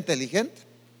manera inteligente,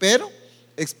 pero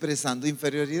expresando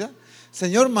inferioridad.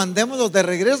 Señor, mandémoslos de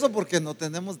regreso porque no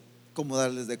tenemos cómo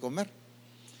darles de comer.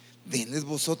 Denles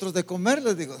vosotros de comer,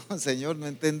 les digo. No, Señor, no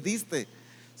entendiste,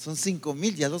 son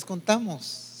 5,000, ya los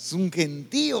contamos, es un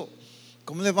gentío,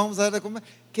 ¿cómo les vamos a dar de comer?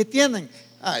 ¿Qué tienen?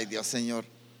 Ay, Dios, Señor,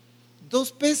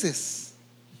 2 peces,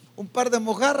 un par de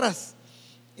mojarras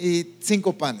y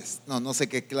 5 panes. No sé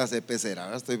qué clase de pez era,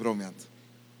 ahora estoy bromeando.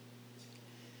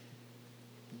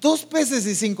 2 peces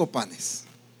y 5 panes.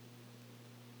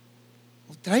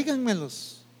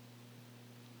 Tráiganmelos.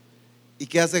 ¿Y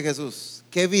qué hace Jesús?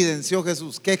 ¿Qué evidenció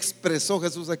Jesús? ¿Qué expresó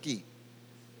Jesús aquí?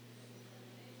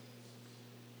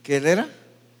 Que Él era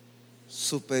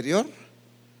superior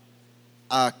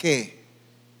 ¿a qué?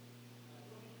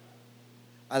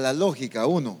 A la lógica,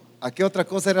 uno. ¿A qué otra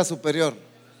cosa era superior?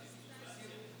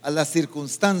 A la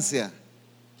circunstancia,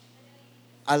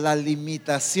 a la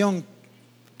limitación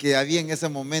que había en ese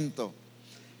momento,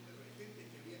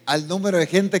 al número de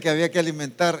gente que había que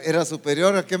alimentar. Era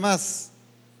superior ¿a qué más?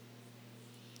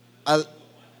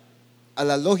 A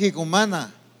la lógica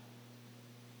humana,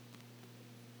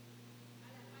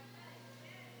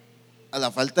 a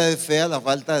la falta de fe, a la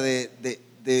falta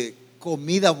de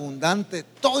comida abundante.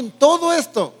 En todo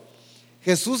esto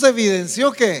Jesús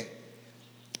evidenció que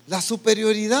la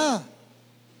superioridad.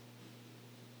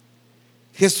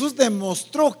 Jesús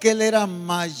demostró que Él era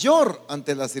mayor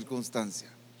ante la circunstancia.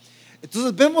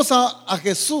 Entonces vemos a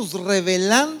Jesús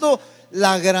revelando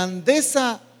la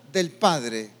grandeza del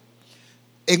Padre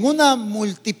en una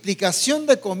multiplicación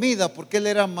de comida, porque Él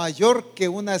era mayor que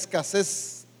una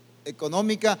escasez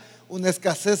económica una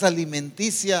escasez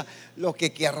alimenticia, lo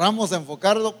que querramos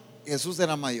enfocarlo, Jesús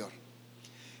era mayor.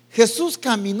 Jesús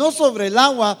caminó sobre el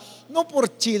agua no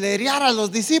por chilerear a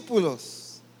los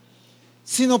discípulos,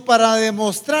 sino para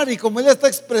demostrar, y como Él está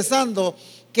expresando,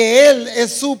 que Él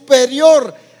es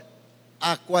superior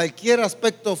a cualquier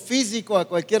aspecto físico, a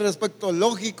cualquier aspecto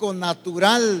lógico,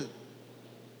 natural.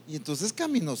 Y entonces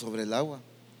caminó sobre el agua,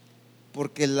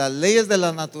 porque las leyes de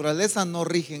la naturaleza no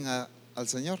rigen al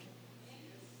Señor.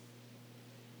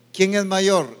 ¿Quién es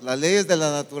mayor, las leyes de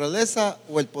la naturaleza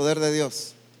o el poder de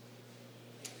Dios?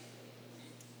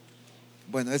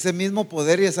 Bueno, ese mismo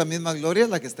poder y esa misma gloria es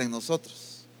la que está en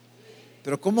nosotros.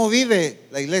 Pero ¿cómo vive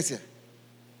la iglesia?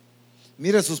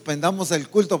 Mire, suspendamos el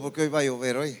culto porque hoy va a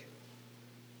llover hoy.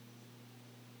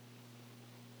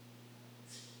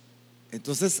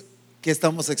 Entonces, ¿qué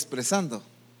estamos expresando?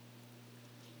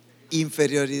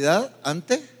 Inferioridad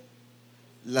ante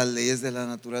las leyes de la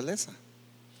naturaleza.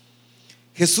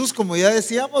 Jesús, como ya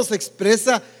decíamos,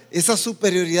 expresa esa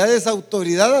superioridad, esa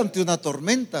autoridad ante una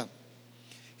tormenta.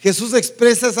 Jesús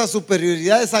expresa esa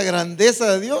superioridad, esa grandeza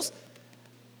de Dios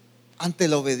ante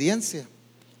la obediencia,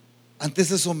 ante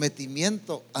ese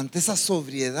sometimiento, ante esa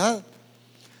sobriedad.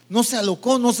 No se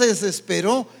alocó, no se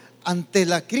desesperó ante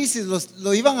la crisis.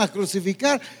 Lo iban a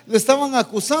crucificar, lo estaban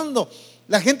acusando,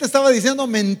 la gente estaba diciendo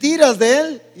mentiras de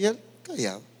él y él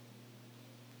callado.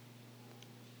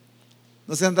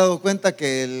 ¿No se han dado cuenta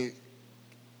que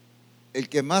el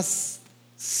que más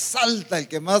salta, el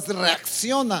que más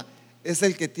reacciona es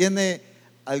el que tiene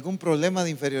algún problema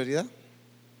de inferioridad?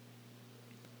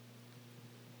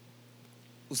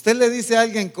 Usted le dice a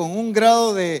alguien con un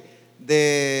grado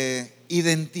de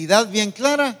identidad bien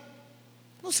clara,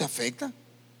 no se afecta.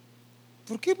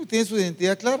 ¿Por qué? Porque tiene su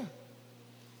identidad clara.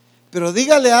 Pero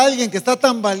dígale a alguien que está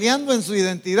tambaleando en su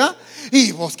identidad,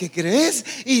 ¿y vos qué crees?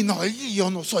 Y no, yo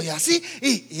no soy así.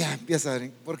 Y ya empieza a ver.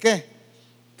 ¿Por qué?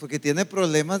 Porque tiene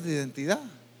problemas de identidad.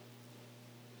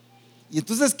 Y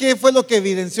entonces, ¿qué fue lo que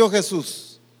evidenció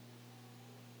Jesús?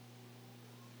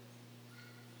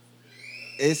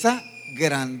 Esa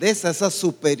grandeza, esa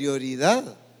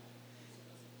superioridad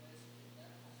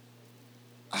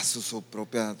a su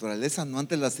propia naturaleza, no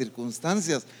ante las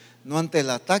circunstancias, no ante el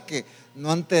ataque,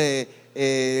 no ante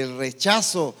el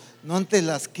rechazo, no ante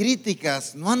las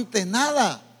críticas, no ante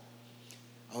nada.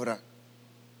 Ahora,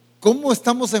 ¿cómo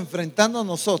estamos enfrentando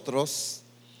nosotros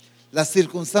las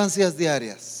circunstancias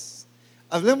diarias?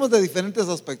 Hablemos de diferentes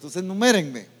aspectos,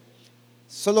 enumérenme,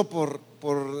 solo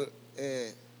por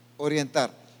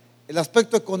orientar. El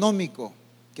aspecto económico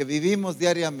que vivimos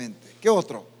diariamente. ¿Qué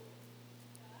otro?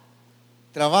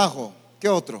 Trabajo. ¿Qué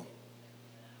otro?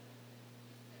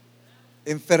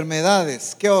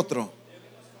 Enfermedades. ¿Qué otro?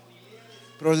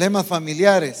 Problemas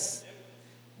familiares.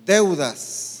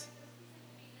 Deudas.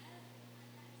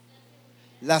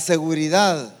 La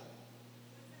seguridad.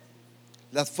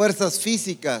 Las fuerzas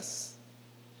físicas.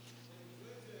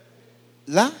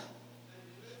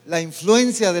 La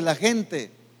influencia de la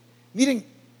gente. Miren,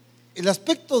 el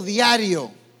aspecto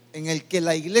diario en el que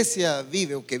la iglesia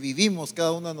vive o que vivimos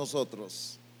cada uno de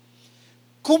nosotros,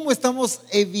 ¿cómo estamos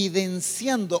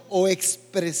evidenciando o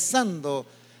expresando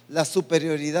la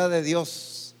superioridad de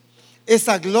Dios?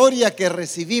 Esa gloria que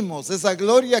recibimos, esa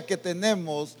gloria que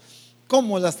tenemos,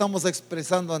 ¿cómo la estamos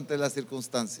expresando ante las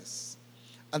circunstancias?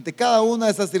 Ante cada una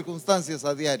de esas circunstancias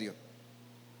a diario.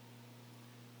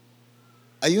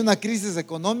 Hay una crisis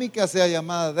económica, sea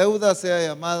llamada deuda, sea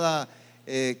llamada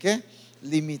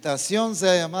limitación,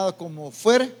 sea llamada como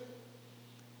fuere.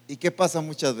 ¿Y qué pasa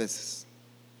muchas veces?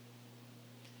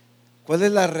 ¿Cuál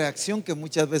es la reacción que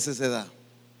muchas veces se da?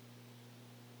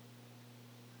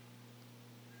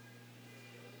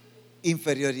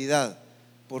 Inferioridad.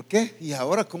 ¿Por qué? ¿Y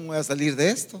ahora cómo voy a salir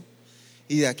de esto?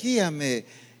 Y de aquí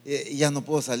ya no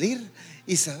puedo salir.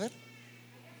 Y saber,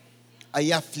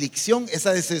 hay aflicción,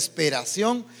 esa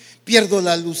desesperación, pierdo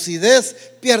la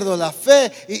lucidez, pierdo la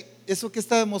fe. ¿Y eso qué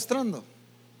está demostrando?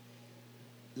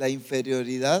 La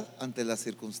inferioridad ante la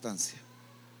circunstancia.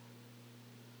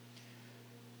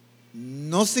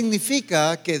 No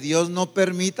significa que Dios no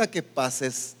permita que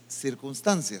pases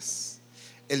circunstancias.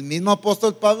 El mismo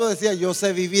apóstol Pablo decía: yo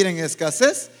sé vivir en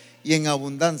escasez y en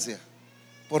abundancia.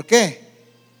 ¿Por qué?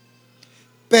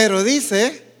 Pero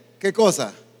dice, ¿qué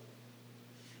cosa?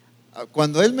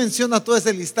 Cuando él menciona todo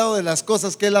ese listado de las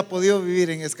cosas que él ha podido vivir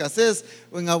en escasez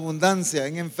o en abundancia,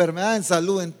 en enfermedad, en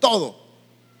salud, en todo.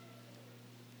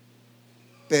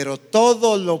 Pero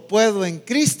todo lo puedo en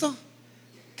Cristo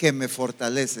que me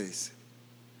fortalece, dice.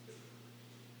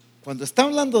 Cuando está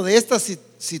hablando de estas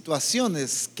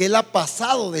situaciones que él ha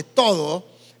pasado de todo,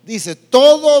 dice: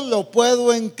 todo lo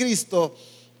puedo en Cristo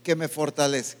que me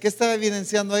fortalece. ¿Qué está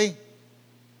evidenciando ahí?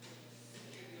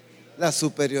 La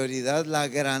superioridad, la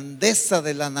grandeza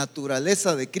de la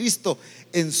naturaleza de Cristo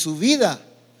en su vida.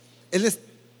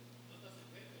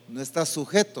 No está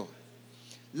sujeto.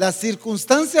 Las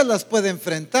circunstancias las puede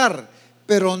enfrentar,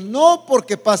 pero no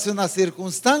porque pase una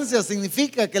circunstancia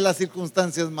significa que la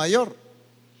circunstancia es mayor.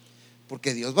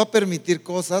 Porque Dios va a permitir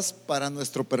cosas para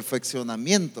nuestro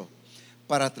perfeccionamiento,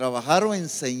 para trabajar o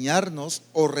enseñarnos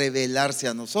o revelarse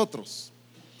a nosotros.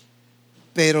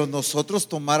 Pero nosotros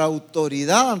tomar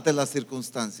autoridad ante las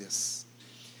circunstancias.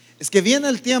 Es que viene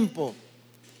el tiempo,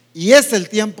 y es el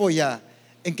tiempo ya,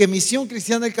 en que Misión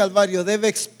Cristiana del Calvario debe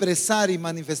expresar y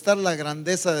manifestar la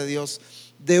grandeza de Dios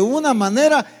de una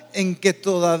manera en que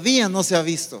todavía no se ha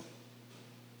visto.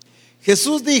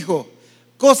 Jesús dijo: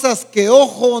 cosas que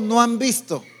ojo no han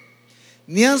visto,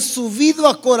 ni han subido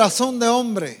a corazón de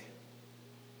hombre,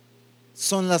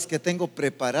 son las que tengo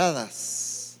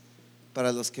preparadas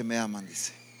para los que me aman,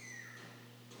 dice.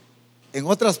 En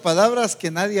otras palabras, que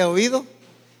nadie ha oído,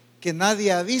 que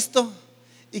nadie ha visto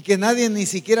y que nadie ni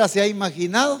siquiera se ha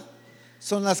imaginado,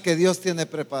 son las que Dios tiene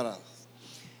preparadas.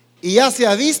 Y ya se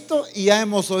ha visto y ya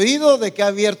hemos oído de que ha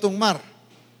abierto un mar.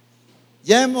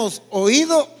 Ya hemos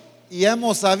oído y ya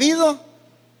hemos sabido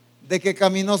de que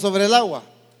caminó sobre el agua.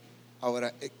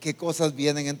 Ahora, ¿qué cosas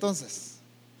vienen entonces?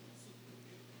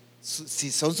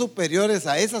 Si son superiores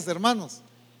a esas, hermanos.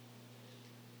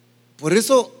 Por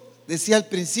eso decía al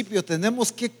principio,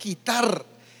 tenemos que quitar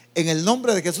en el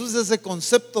nombre de Jesús ese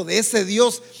concepto de ese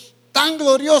Dios tan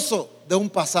glorioso de un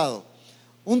pasado.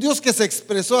 Un Dios que se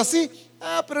expresó así.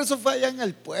 Pero eso fue allá en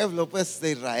el pueblo, pues,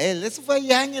 de Israel. Eso fue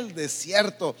allá en el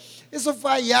desierto. Eso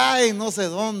fue allá en no sé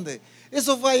dónde.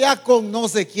 Eso fue allá con no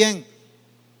sé quién.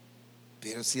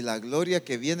 Pero si la gloria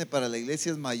que viene para la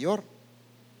iglesia es mayor,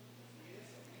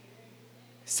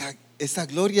 esa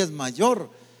gloria es mayor,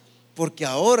 porque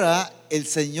ahora el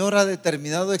Señor ha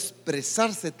determinado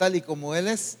expresarse tal y como Él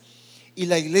es, y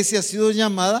la iglesia ha sido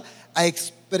llamada a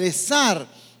expresar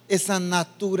esa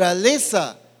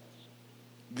naturaleza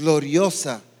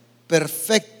gloriosa,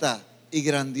 perfecta y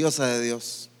grandiosa de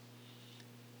Dios.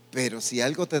 Pero si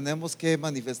algo tenemos que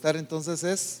manifestar entonces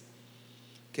es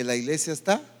que la iglesia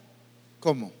está,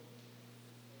 ¿cómo?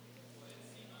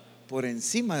 Por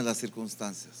encima de las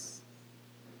circunstancias.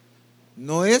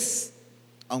 No es,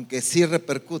 aunque sí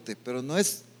repercute, pero no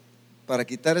es, para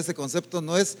quitar ese concepto,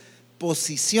 no es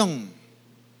posición,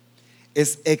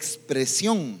 es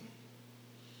expresión.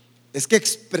 Es que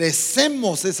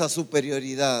expresemos esa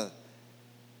superioridad.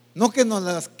 No que nos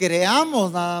las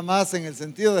creamos nada más en el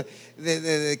sentido de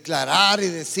declarar y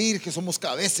decir que somos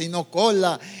cabeza y no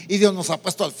cola, y Dios nos ha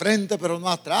puesto al frente pero no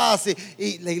atrás,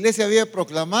 y la iglesia vive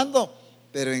proclamando,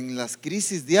 pero en las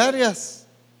crisis diarias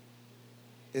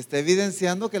está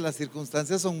evidenciando que las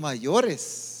circunstancias son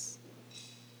mayores.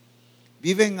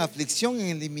 Vive en aflicción,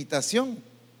 en limitación,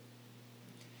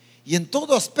 y en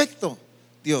todo aspecto.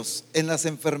 Dios, en las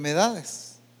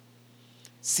enfermedades,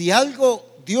 si algo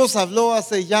Dios habló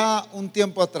hace ya un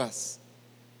tiempo atrás,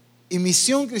 y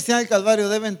Misión Cristiana del Calvario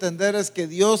debe entender, es que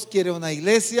Dios quiere una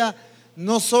iglesia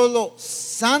no solo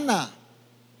sana,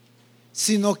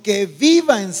 sino que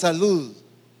viva en salud.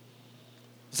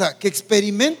 O sea, que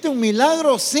experimente un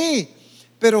milagro, sí,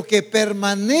 pero que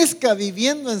permanezca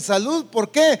viviendo en salud.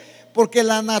 ¿Por qué? Porque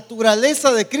la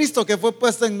naturaleza de Cristo que fue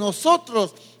puesta en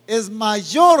nosotros es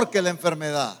mayor que la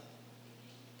enfermedad.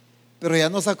 Pero ya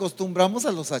nos acostumbramos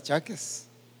a los achaques.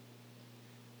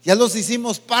 Ya los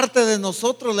hicimos parte de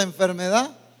nosotros, la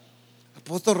enfermedad.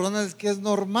 Apóstol Ronald, es que es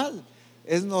normal.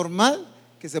 Es normal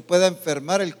que se pueda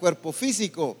enfermar el cuerpo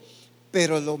físico,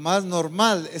 pero lo más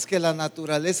normal es que la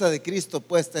naturaleza de Cristo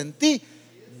puesta en ti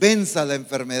venza la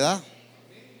enfermedad.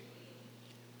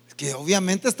 Es que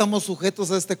obviamente estamos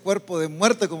sujetos a este cuerpo de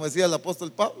muerte, como decía el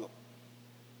apóstol Pablo.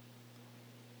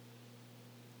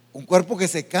 Un cuerpo que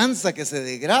se cansa, que se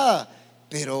degrada,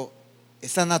 pero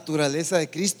esa naturaleza de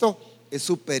Cristo es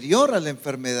superior a la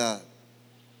enfermedad.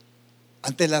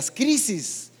 Ante las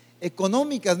crisis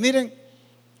económicas, miren,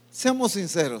 seamos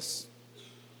sinceros,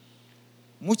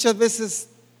 muchas veces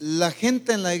la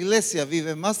gente en la iglesia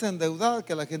vive más endeudada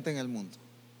que la gente en el mundo.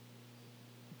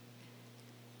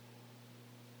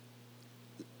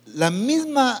 La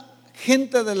misma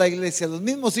gente de la iglesia, los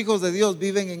mismos hijos de Dios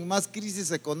viven en más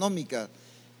crisis económica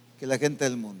que la gente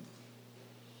del mundo.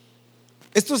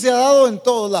 Esto se ha dado en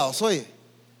todos lados. Oye,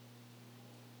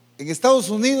 en Estados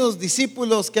Unidos,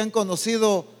 discípulos que han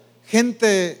conocido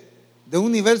gente de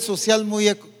un nivel social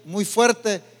muy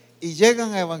fuerte y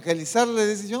llegan a evangelizarle,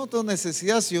 dicen: yo no tengo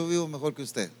necesidad si yo vivo mejor que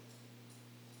usted.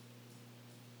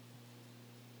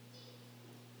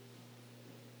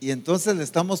 Y entonces le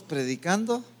estamos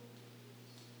predicando,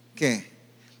 ¿qué?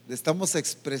 Le estamos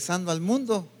expresando al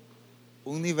mundo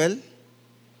un nivel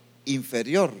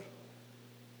inferior.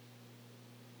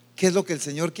 ¿Qué es lo que el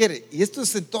Señor quiere? Y esto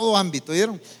es en todo ámbito,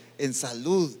 ¿vieron? En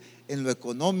salud, en lo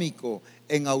económico,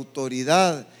 en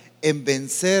autoridad, en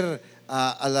vencer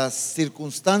a las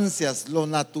circunstancias, lo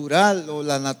natural o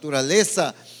la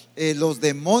naturaleza, los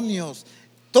demonios,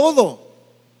 todo.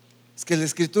 Es que la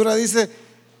Escritura dice: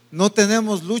 no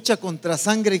tenemos lucha contra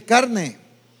sangre y carne,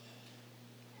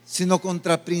 sino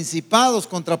contra principados,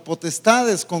 contra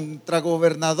potestades, contra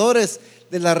gobernadores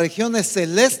de las regiones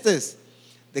celestes.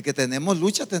 De que tenemos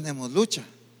lucha, tenemos lucha.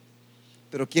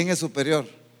 Pero ¿quién es superior?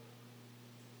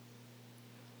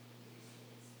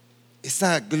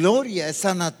 Esa gloria,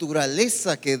 esa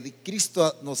naturaleza que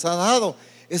Cristo nos ha dado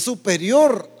es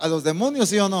superior a los demonios,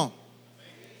 ¿sí o no?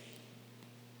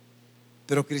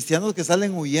 Pero cristianos que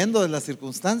salen huyendo de las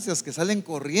circunstancias, que salen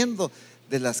corriendo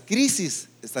de las crisis,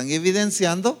 están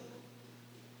evidenciando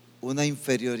una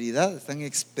inferioridad, están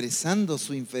expresando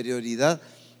su inferioridad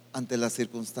ante las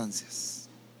circunstancias.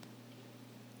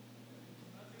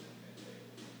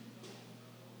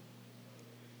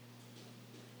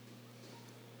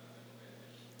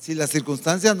 Si las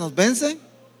circunstancias nos vencen,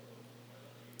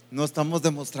 no estamos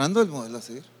demostrando el modelo a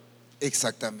seguir.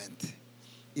 Exactamente.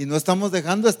 Y no estamos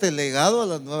dejando este legado a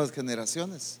las nuevas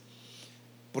generaciones.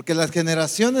 Porque las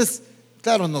generaciones,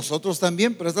 claro, nosotros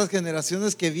también, pero estas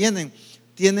generaciones que vienen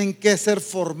tienen que ser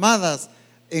formadas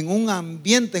en un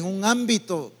ambiente, en un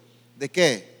ámbito de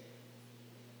 ¿qué?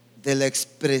 De la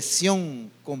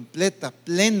expresión completa,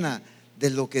 plena de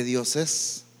lo que Dios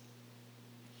es.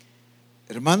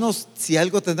 Hermanos, si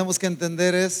algo tenemos que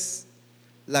entender es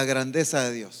la grandeza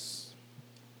de Dios.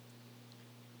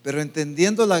 Pero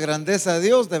entendiendo la grandeza de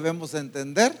Dios, debemos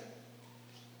entender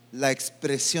la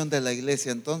expresión de la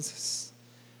iglesia entonces.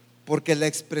 Porque la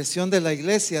expresión de la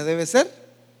iglesia debe ser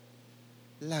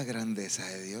la grandeza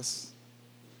de Dios.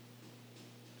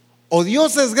 O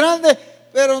Dios es grande,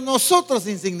 pero nosotros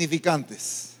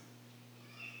insignificantes.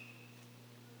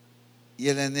 Y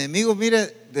el enemigo,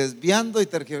 mire, desviando y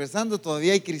tergiversando.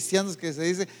 Todavía hay cristianos que se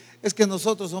dicen: es que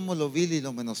nosotros somos lo vil y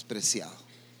lo menospreciado.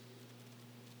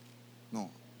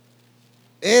 No,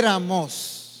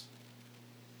 éramos,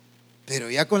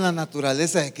 pero ya con la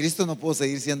naturaleza de Cristo no puedo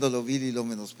seguir siendo lo vil y lo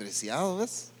menospreciado,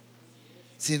 ¿ves?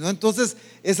 Si no, entonces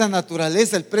esa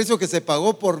naturaleza, el precio que se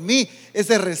pagó por mí,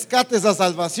 ese rescate, esa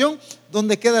salvación,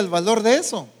 ¿dónde queda el valor de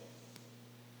eso?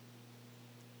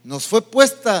 Nos fue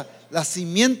puesta la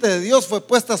simiente de Dios, fue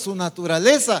puesta su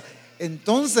naturaleza.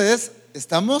 Entonces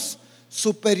estamos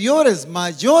superiores,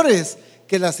 mayores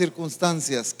que las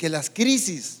circunstancias, que las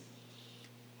crisis.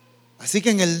 Así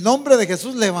que en el nombre de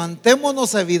Jesús,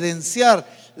 levantémonos a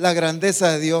evidenciar la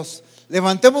grandeza de Dios.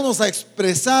 Levantémonos a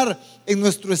expresar en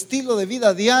nuestro estilo de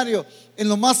vida diario, en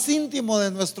lo más íntimo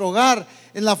de nuestro hogar,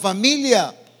 en la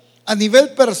familia, a nivel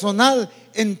personal,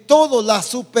 en todo, la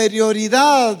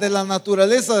superioridad de la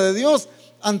naturaleza de Dios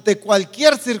ante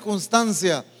cualquier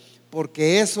circunstancia,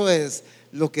 porque eso es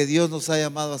lo que Dios nos ha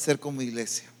llamado a hacer como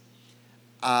iglesia,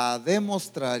 a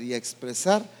demostrar y a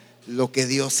expresar lo que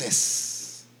Dios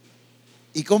es.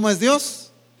 ¿Y cómo es Dios?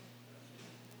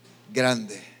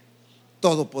 Grande,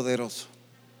 todopoderoso.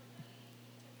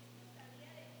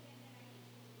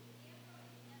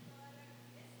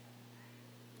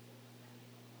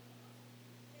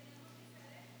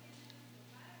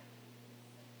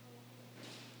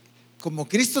 Como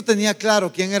Cristo tenía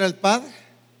claro quién era el Padre,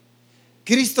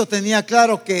 Cristo tenía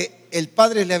claro que el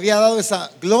Padre le había dado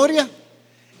esa gloria.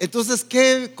 Entonces,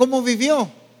 ¿cómo vivió?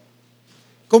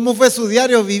 ¿Cómo fue su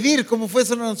diario vivir? ¿Cómo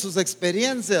fueron sus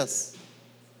experiencias?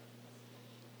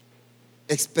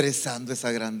 Expresando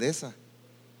esa grandeza.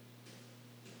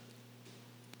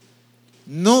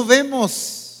 No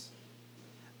vemos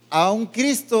a un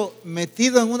Cristo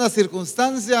metido en una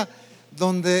circunstancia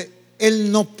donde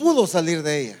Él no pudo salir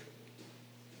de ella.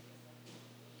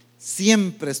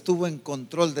 Siempre estuvo en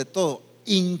control de todo,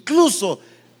 incluso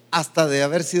hasta de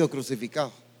haber sido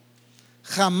crucificado.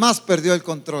 Jamás perdió el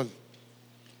control.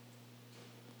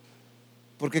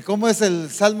 Porque ¿cómo es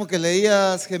el salmo que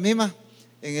leías, Gemima,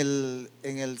 en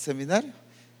el seminario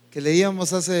que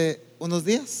leíamos hace unos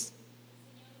días?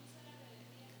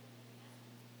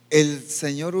 El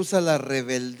Señor usa la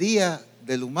rebeldía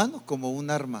del humano como un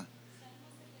arma.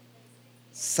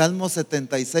 Salmo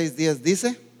 76:10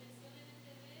 dice: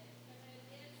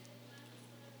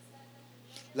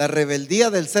 la rebeldía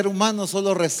del ser humano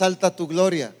solo resalta tu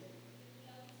gloria,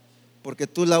 porque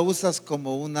tú la usas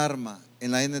como un arma.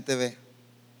 En la NTV,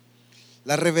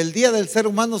 la rebeldía del ser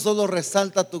humano solo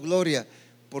resalta tu gloria,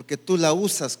 porque tú la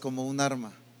usas como un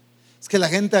arma. Es que la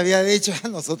gente había dicho: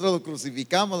 nosotros lo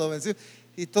crucificamos, lo vencimos,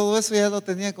 y todo eso ya lo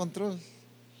tenía control.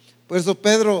 Por eso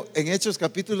Pedro en Hechos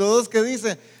capítulo 2 que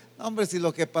dice: no, hombre, si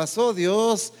lo que pasó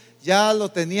Dios ya lo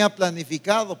tenía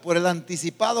planificado por el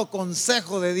anticipado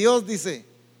consejo de Dios, dice.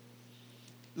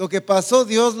 Lo que pasó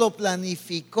Dios lo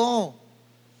planificó. O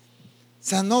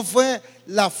sea, no fue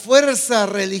la fuerza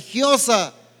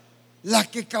religiosa la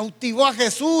que cautivó a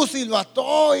Jesús y lo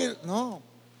ató. No,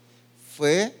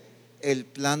 fue el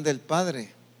plan del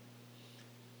Padre.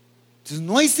 Entonces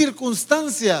no hay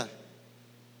circunstancia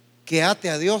que ate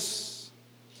a Dios.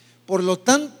 Por lo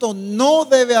tanto, no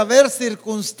debe haber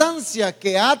circunstancia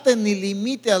que ate ni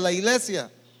limite a la iglesia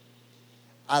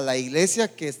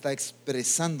que está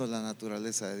expresando la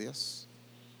naturaleza de Dios.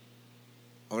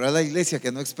 Ahora la iglesia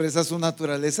que no expresa su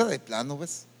naturaleza, de plano,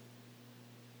 ¿ves?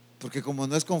 Porque como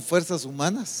no es con fuerzas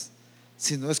humanas,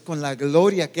 sino es con la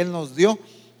gloria que Él nos dio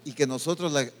y que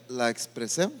nosotros la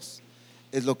expresemos,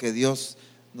 es lo que Dios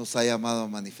nos ha llamado a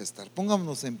manifestar.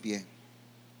 Pongámonos en pie.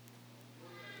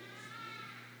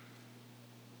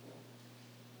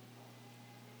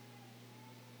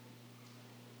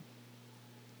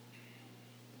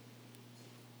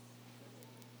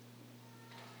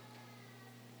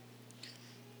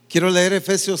 Quiero leer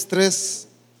Efesios 3,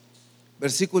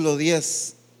 versículo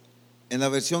 10, en la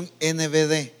versión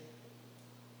NBD.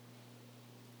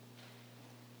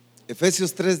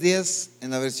 Efesios 3:10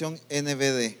 en la versión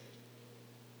NBD.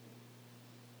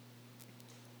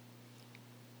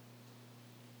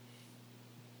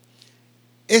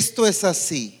 Esto es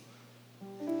así,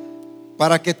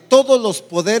 para que todos los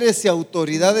poderes y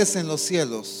autoridades en los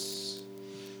cielos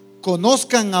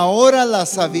conozcan ahora la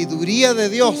sabiduría de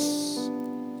Dios,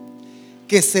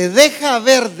 que se deja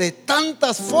ver de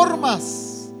tantas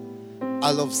formas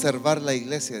al observar la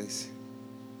iglesia, dice.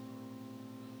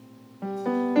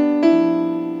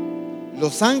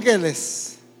 Los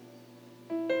ángeles,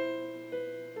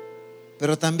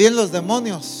 pero también los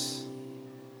demonios,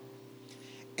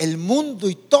 el mundo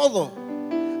y todo,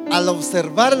 al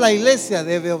observar la iglesia,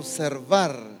 debe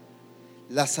observar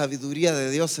la sabiduría de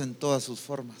Dios en todas sus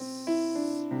formas,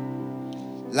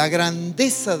 la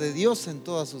grandeza de Dios en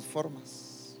todas sus formas.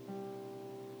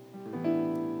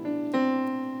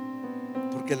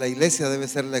 Porque la iglesia debe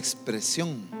ser la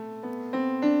expresión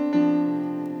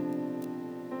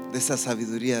de esa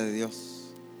sabiduría de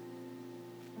Dios.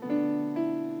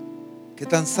 Qué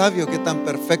tan sabio, qué tan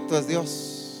perfecto es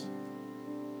Dios.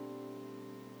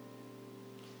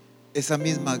 Esa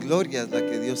misma gloria es la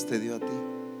que Dios te dio a ti.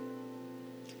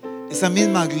 Esa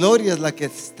misma gloria es la que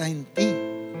está en ti.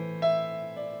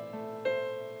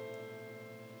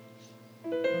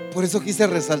 Por eso quise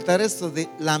resaltar esto: de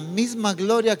la misma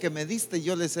gloria que me diste,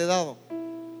 yo les he dado.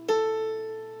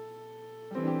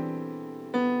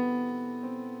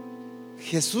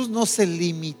 Jesús no se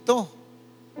limitó,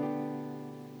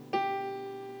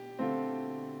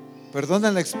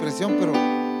 perdonen la expresión, pero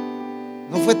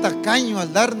no fue tacaño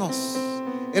al darnos.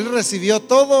 Él recibió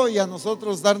todo y a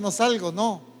nosotros darnos algo,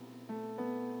 no.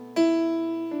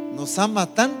 Nos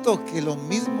ama tanto que lo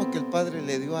mismo que el Padre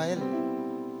le dio a Él,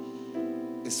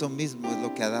 eso mismo es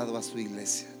lo que ha dado a su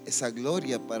iglesia. Esa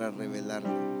gloria para revelarlo,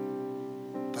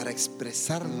 para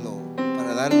expresarlo,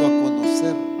 para darlo a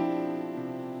conocer.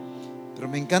 Pero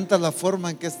me encanta la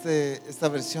forma en que esta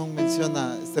versión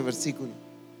menciona este versículo.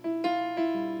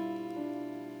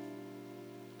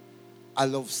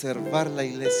 Al observar la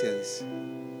iglesia, dice.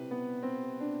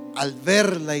 Al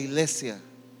ver la iglesia,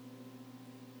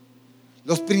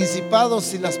 los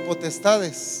principados y las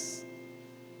potestades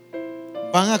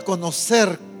van a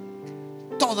conocer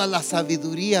toda la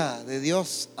sabiduría de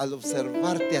Dios al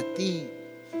observarte a ti,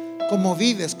 cómo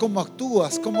vives, cómo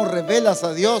actúas, cómo revelas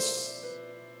a Dios.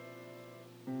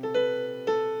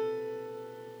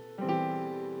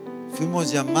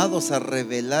 Fuimos llamados a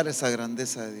revelar esa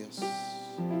grandeza de Dios.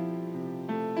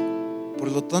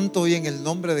 Por lo tanto, hoy en el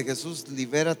nombre de Jesús,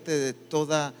 libérate de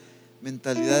toda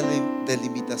mentalidad de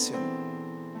limitación.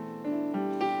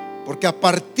 Porque a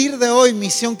partir de hoy,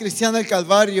 Misión Cristiana del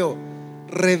Calvario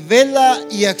revela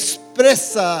y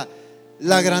expresa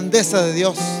la grandeza de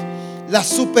Dios, la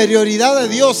superioridad de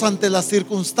Dios ante las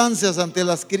circunstancias, ante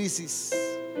las crisis.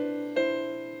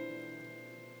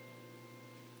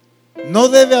 No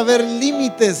debe haber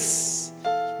límites,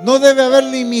 no debe haber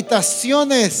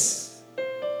limitaciones,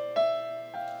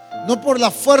 no por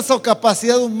la fuerza o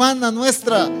capacidad humana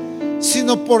nuestra,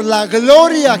 sino por la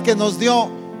gloria que nos dio,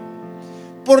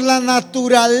 por la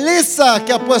naturaleza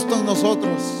que ha puesto en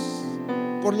nosotros,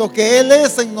 por lo que Él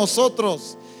es en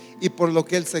nosotros y por lo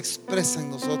que Él se expresa en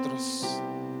nosotros.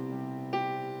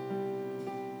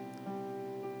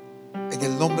 En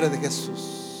el nombre de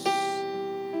Jesús,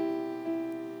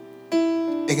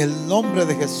 En el nombre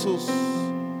de Jesús.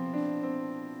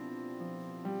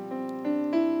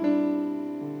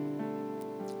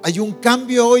 Hay un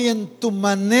cambio hoy en tu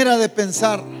manera de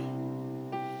pensar,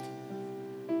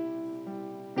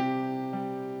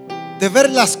 de ver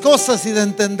las cosas y de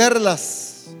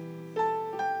entenderlas,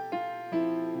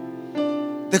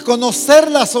 de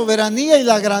conocer la soberanía y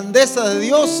la grandeza de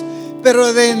Dios,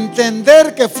 pero de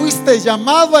entender que fuiste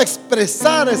llamado a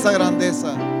expresar esa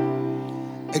grandeza.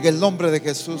 En el nombre de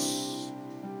Jesús.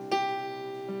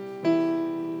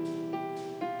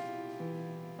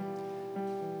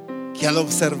 Que al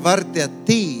observarte a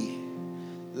ti,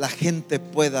 la gente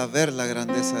pueda ver la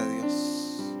grandeza de Dios.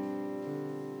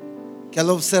 Que al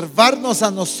observarnos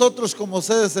a nosotros como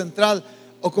sede central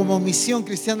o como Misión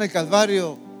Cristiana del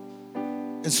Calvario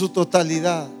en su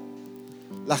totalidad,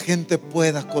 la gente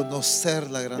pueda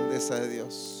conocer la grandeza de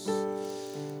Dios,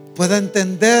 pueda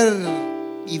entender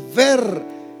y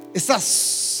ver esa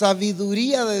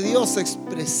sabiduría de Dios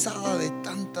expresada de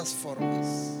tantas formas.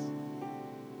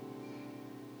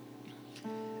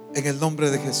 En el nombre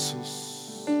de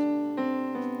Jesús.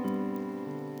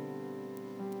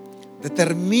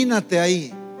 Determínate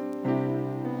ahí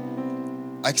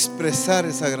a expresar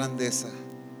esa grandeza.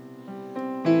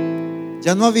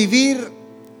 Ya no a vivir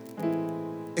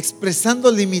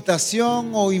expresando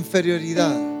limitación o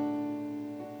inferioridad.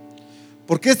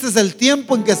 Porque este es el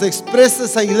tiempo en que se expresa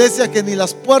esa iglesia que ni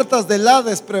las puertas del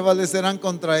Hades prevalecerán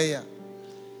contra ella.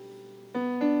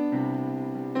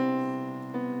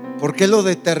 Porque Él lo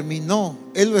determinó,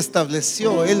 Él lo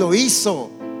estableció, Él lo hizo.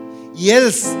 Y Él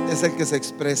es el que se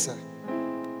expresa.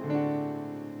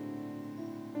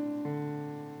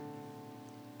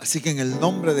 Así que en el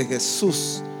nombre de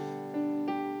Jesús,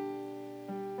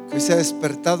 que hoy se ha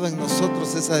despertado en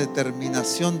nosotros esa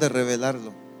determinación de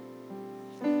revelarlo,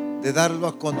 de darlo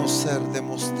a conocer, de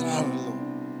mostrarlo.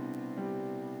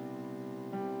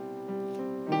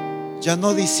 Ya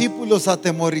no discípulos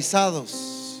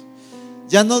atemorizados,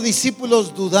 ya no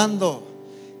discípulos dudando,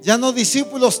 ya no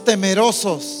discípulos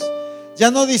temerosos, ya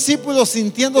no discípulos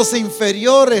sintiéndose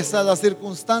inferiores a las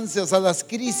circunstancias, a las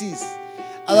crisis,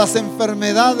 a las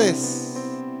enfermedades.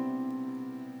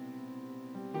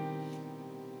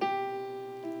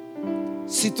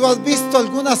 Si tú has visto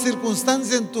alguna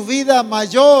circunstancia en tu vida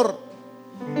mayor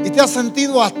y te has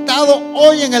sentido atado,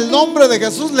 hoy en el nombre de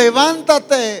Jesús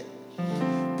levántate,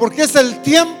 porque es el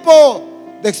tiempo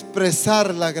de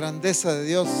expresar la grandeza de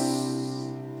Dios,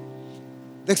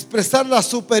 de expresar la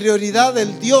superioridad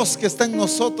del Dios que está en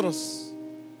nosotros.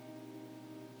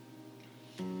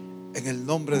 En el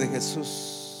nombre de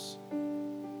Jesús.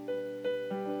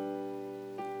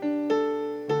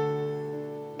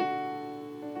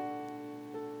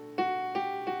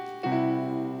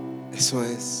 Eso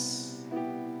es.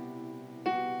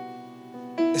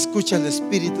 Escucha al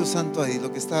Espíritu Santo ahí,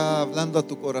 lo que está hablando a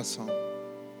tu corazón.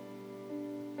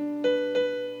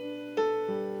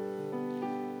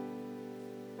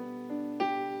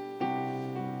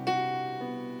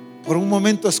 Por un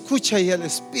momento escucha ahí al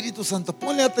Espíritu Santo.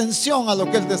 Ponle atención a lo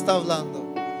que Él te está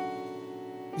hablando.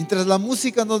 Mientras la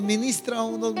música nos ministra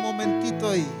unos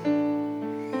momentitos ahí,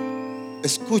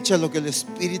 escucha lo que el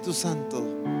Espíritu Santo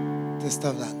te está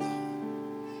hablando.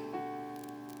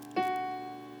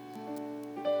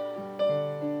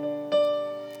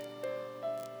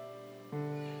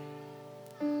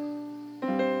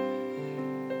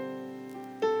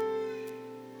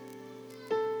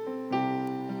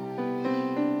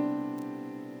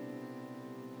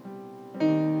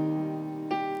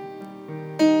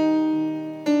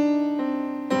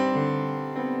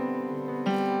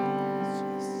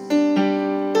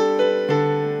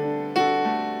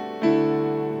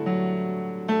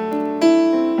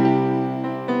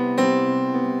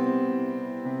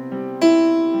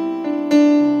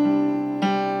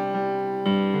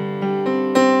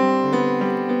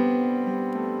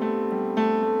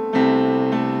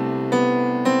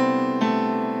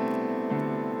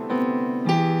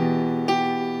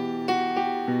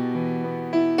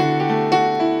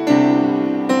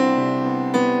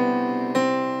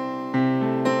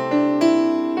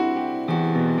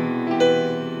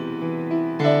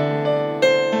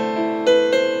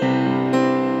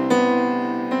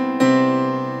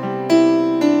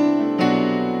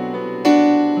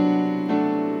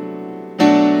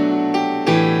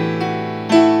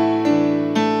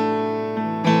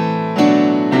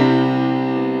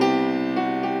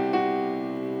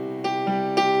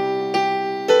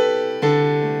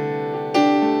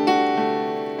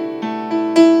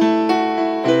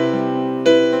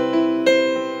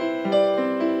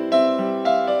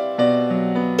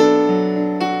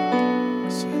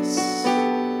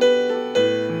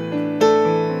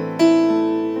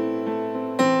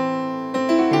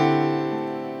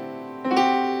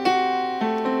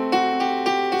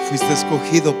 Fuiste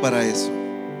escogido para eso.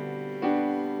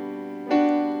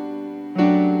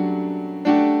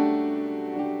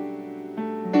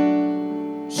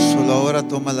 Solo ahora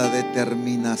toma la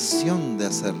determinación de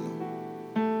hacerlo.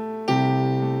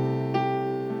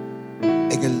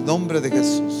 En el nombre de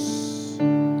Jesús.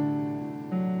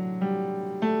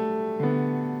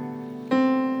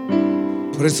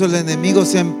 Por eso el enemigo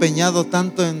se ha empeñado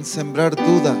tanto en sembrar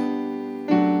duda,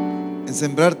 en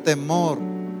sembrar temor,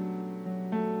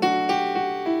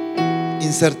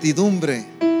 incertidumbre,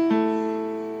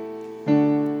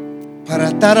 para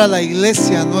atar a la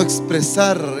iglesia a no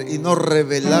expresar y no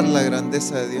revelar la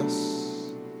grandeza de Dios.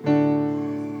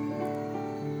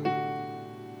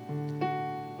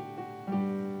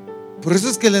 Por eso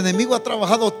es que el enemigo ha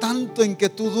trabajado tanto en que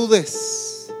tú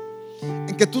dudes,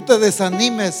 en que tú te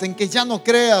desanimes, en que ya no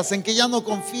creas, en que ya no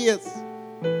confíes.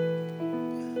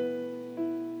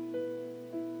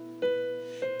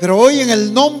 Pero hoy, en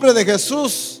el nombre de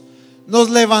Jesús, nos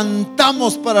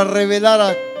levantamos para revelar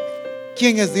a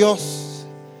quién es Dios,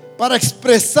 para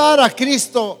expresar a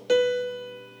Cristo,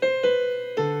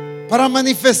 para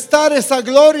manifestar esa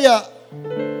gloria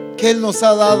que Él nos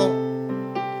ha dado.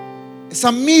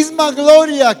 Esa misma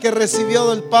gloria que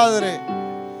recibió del Padre,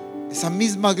 esa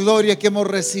misma gloria que hemos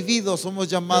recibido, somos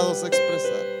llamados a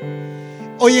expresar.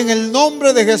 Hoy, en el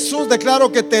nombre de Jesús, declaro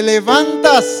que te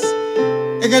levantas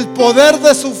en el poder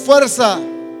de su fuerza.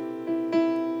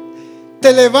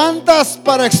 Te levantas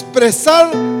para expresar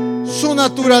su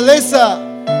naturaleza,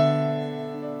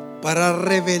 para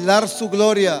revelar su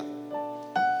gloria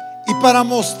y para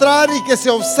mostrar y que se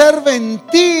observe en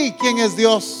ti quién es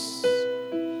Dios.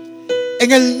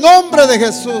 En el nombre de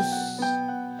Jesús,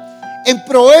 en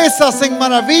proezas, en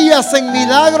maravillas, en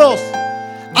milagros,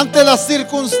 ante las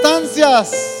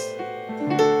circunstancias,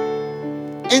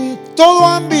 en todo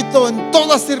ámbito, en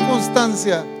toda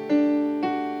circunstancia,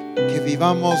 que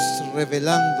vivamos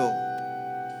revelando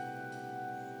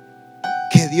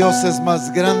que Dios es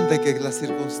más grande que las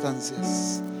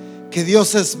circunstancias, que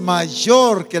Dios es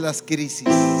mayor que las crisis.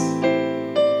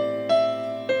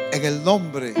 En el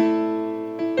nombre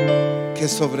que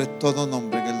sobre todo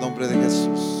nombre, en el nombre de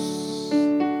Jesús.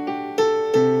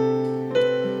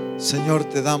 Señor,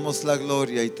 te damos la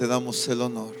gloria y te damos el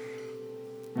honor.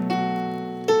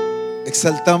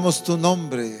 Exaltamos tu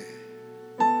nombre,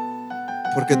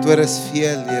 porque tú eres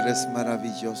fiel y eres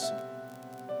maravilloso.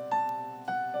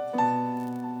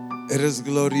 Eres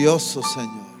glorioso,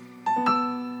 Señor.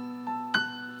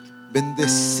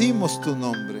 Bendecimos tu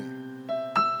nombre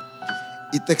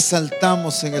y te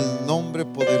exaltamos en el nombre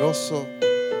poderoso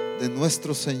de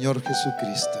nuestro Señor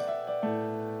Jesucristo.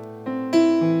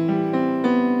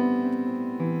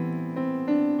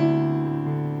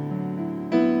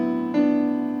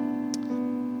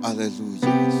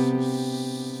 Aleluya,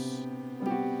 Jesús.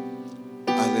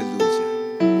 Aleluya.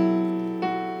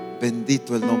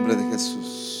 Bendito el nombre de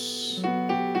Jesús.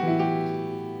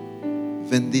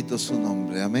 Bendito su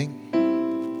nombre. Amén.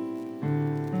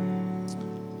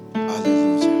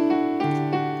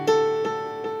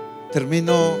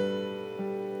 Termino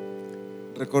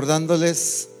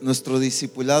recordándoles nuestro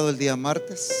discipulado el día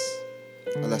martes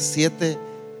a las 7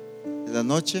 de la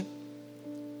noche,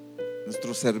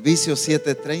 nuestro servicio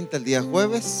 7:30 el día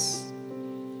jueves,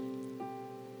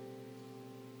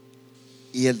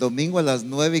 y el domingo a las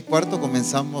 9:15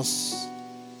 comenzamos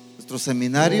nuestro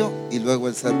seminario y luego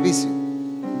el servicio.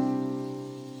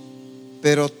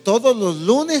 Pero todos los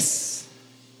lunes,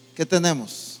 ¿qué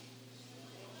tenemos?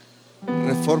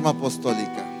 Reforma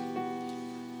apostólica.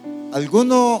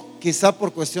 Alguno quizá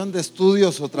por cuestión de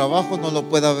estudios o trabajo no lo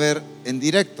pueda ver en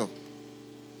directo.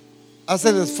 Haz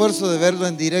el esfuerzo de verlo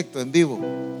en directo, en vivo.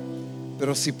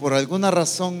 Pero si por alguna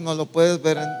razón no lo puedes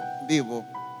ver en vivo,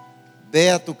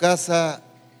 ve a tu casa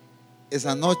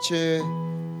esa noche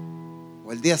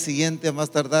o el día siguiente a más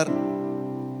tardar,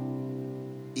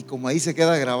 y como ahí se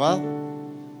queda grabado,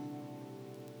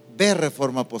 ve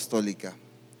Reforma Apostólica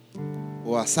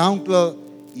o a SoundCloud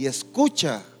y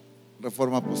escucha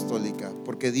Reforma Apostólica,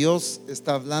 porque Dios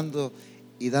está hablando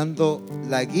y dando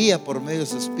la guía por medio de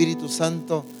su Espíritu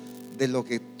Santo de lo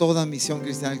que toda Misión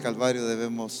Cristiana del Calvario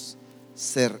debemos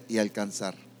ser y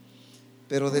alcanzar.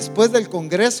 Pero después del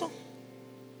congreso,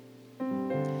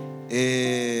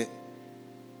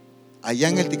 allá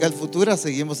en el Tikal Futura,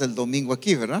 seguimos el domingo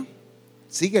aquí, ¿verdad?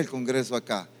 Sigue el congreso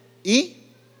acá, y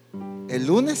el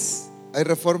lunes hay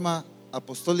Reforma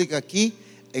Apostólica aquí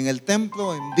en el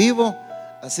templo, en vivo.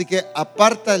 Así que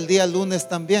aparta el día lunes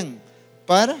también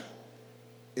para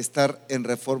estar en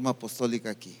Reforma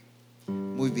Apostólica aquí.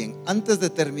 Muy bien, antes de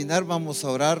terminar vamos a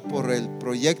orar por el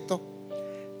proyecto,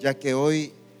 ya que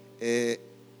hoy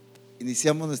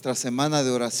iniciamos nuestra semana de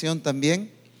oración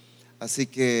también. Así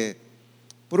que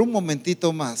por un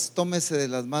momentito más, tómese de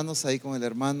las manos ahí con el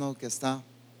hermano que está.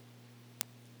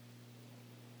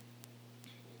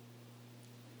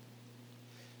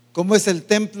 ¿Cómo es el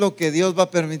templo que Dios va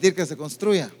a permitir que se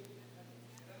construya?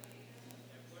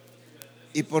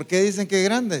 ¿Y por qué dicen que es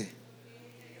grande?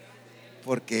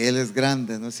 Porque Él es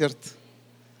grande, ¿no es cierto?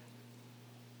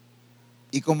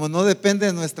 Y como no depende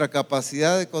de nuestra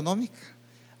capacidad económica,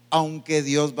 aunque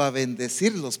Dios va a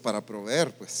bendecirlos para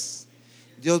proveer, pues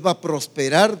Dios va a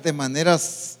prosperar de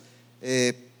maneras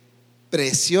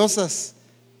preciosas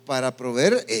para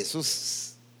proveer, eso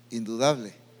es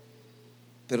indudable.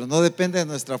 Pero no depende de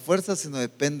nuestra fuerza, sino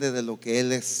depende de lo que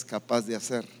Él es capaz de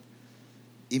hacer.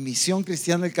 Y Misión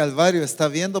Cristiana El Calvario está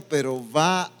viendo, pero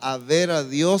va a ver a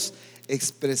Dios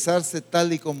expresarse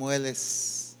tal y como Él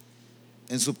es,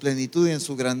 en su plenitud y en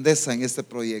su grandeza en este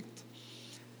proyecto.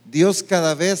 Dios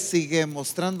cada vez sigue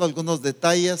mostrando algunos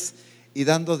detalles y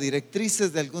dando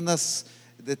directrices de algunos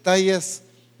detalles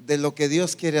de lo que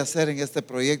Dios quiere hacer en este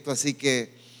proyecto. Así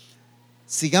que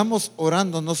sigamos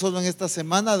orando, no solo en esta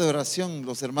semana de oración,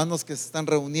 los hermanos que se están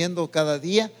reuniendo cada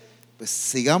día, pues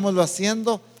sigámoslo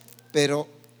haciendo, pero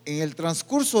en el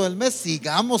transcurso del mes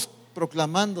sigamos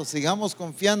proclamando, sigamos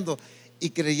confiando y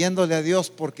creyéndole a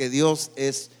Dios, porque Dios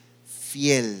es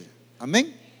fiel.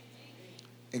 Amén.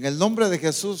 En el nombre de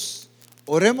Jesús,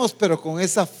 oremos, pero con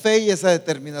esa fe y esa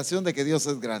determinación de que Dios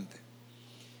es grande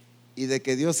y de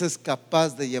que Dios es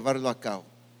capaz de llevarlo a cabo.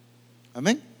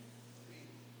 Amén.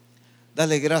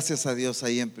 Dale gracias a Dios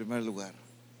ahí en primer lugar,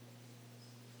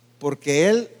 porque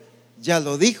Él ya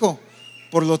lo dijo,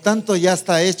 por lo tanto ya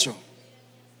está hecho.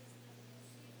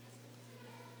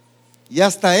 Ya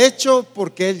está hecho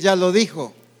porque Él ya lo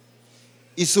dijo,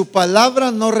 y su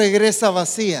palabra no regresa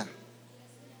vacía.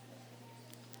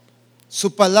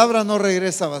 Su palabra no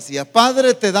regresa vacía.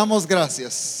 Padre, te damos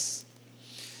gracias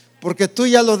porque tú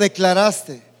ya lo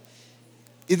declaraste,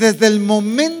 y desde el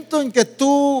momento en que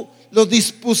tú lo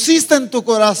dispusiste en tu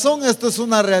corazón, esto es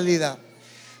una realidad.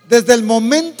 Desde el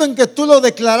momento en que tú lo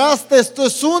declaraste, esto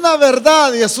es una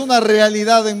verdad y es una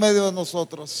realidad en medio de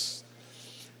nosotros.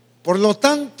 Por lo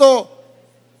tanto,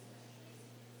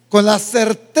 con la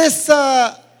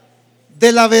certeza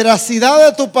de la veracidad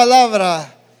de tu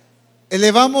palabra,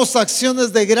 elevamos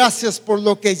acciones de gracias por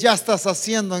lo que ya estás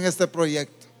haciendo en este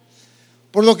proyecto,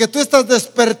 por lo que tú estás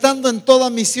despertando en toda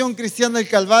Misión Cristiana El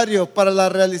Calvario para la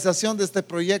realización de este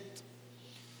proyecto,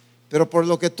 pero por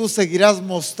lo que tú seguirás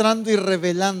mostrando y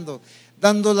revelando,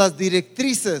 dando las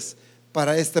directrices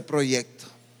para este proyecto.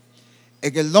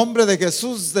 En el nombre de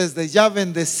Jesús, desde ya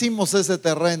bendecimos ese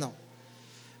terreno.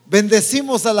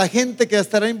 Bendecimos a la gente que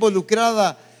estará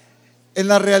involucrada en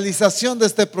la realización de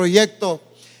este proyecto.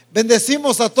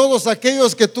 Bendecimos a todos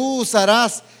aquellos que tú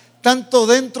usarás, tanto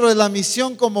dentro de la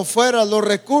misión como fuera, los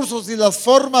recursos y las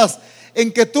formas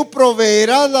en que tú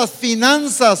proveerás las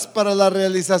finanzas para la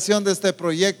realización de este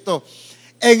proyecto.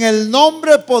 En el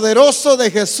nombre poderoso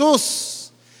de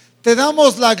Jesús, te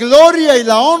damos la gloria y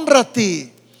la honra a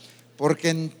ti, porque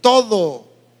en todo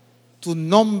tu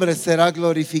nombre será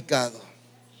glorificado.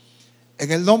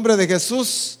 En el nombre de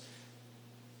Jesús,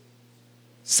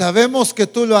 sabemos que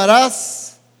tú lo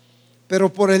harás,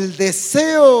 pero por el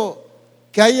deseo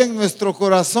que hay en nuestro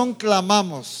corazón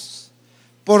clamamos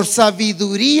por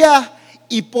sabiduría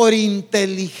y por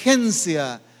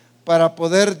inteligencia para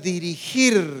poder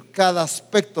dirigir cada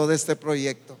aspecto de este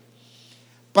proyecto,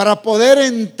 para poder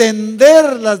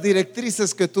entender las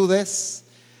directrices que tú des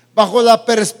bajo la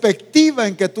perspectiva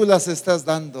en que tú las estás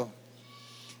dando.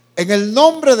 En el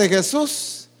nombre de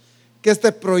Jesús, que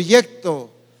este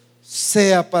proyecto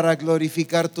sea para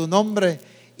glorificar tu nombre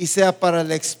y sea para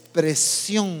la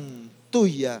expresión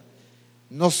tuya,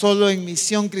 no solo en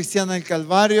Misión Cristiana El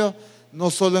Calvario,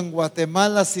 no solo en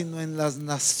Guatemala, sino en las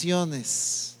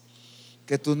naciones.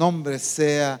 Que tu nombre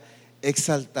sea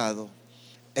exaltado.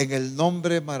 En el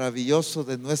nombre maravilloso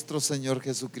de nuestro Señor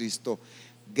Jesucristo.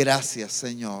 Gracias,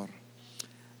 Señor.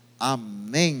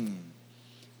 Amén.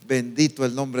 Bendito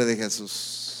el nombre de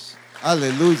Jesús.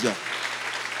 Aleluya.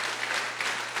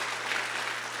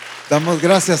 Damos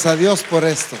gracias a Dios por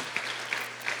esto.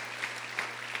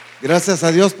 Gracias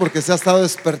a Dios porque se ha estado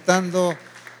despertando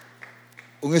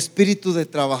un espíritu de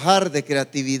trabajar, de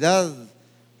creatividad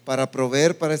para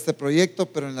proveer para este proyecto,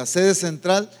 pero en la sede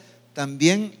central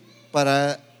también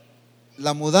para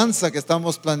la mudanza que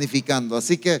estamos planificando.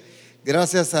 Así que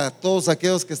gracias a todos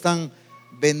aquellos que están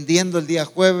vendiendo el día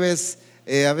jueves,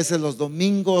 a veces los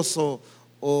domingos,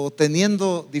 o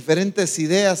teniendo diferentes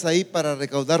ideas ahí para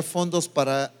recaudar fondos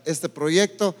para este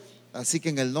proyecto. Así que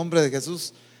en el nombre de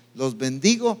Jesús los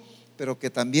bendigo, pero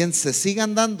que también se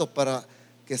sigan dando para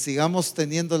que sigamos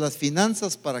teniendo las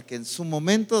finanzas para que en su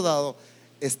momento dado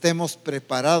estemos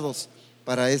preparados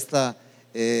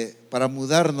para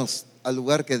mudarnos al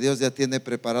lugar que Dios ya tiene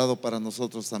preparado para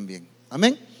nosotros también.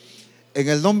 Amén. En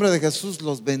el nombre de Jesús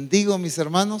los bendigo, mis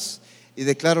hermanos, y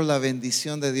declaro la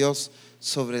bendición de Dios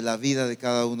sobre la vida de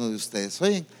cada uno de ustedes.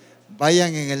 Oyen,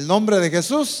 vayan en el nombre de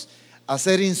Jesús a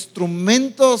ser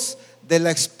instrumentos de la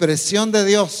expresión de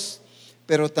Dios,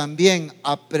 pero también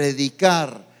a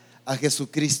predicar a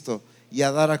Jesucristo y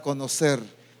a dar a conocer,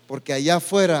 porque allá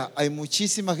afuera hay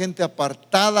muchísima gente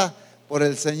apartada por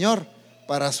el Señor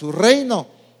para su reino,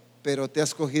 pero te ha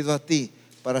escogido a ti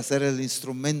para ser el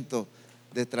instrumento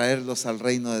de traerlos al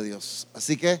reino de Dios.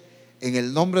 Así que en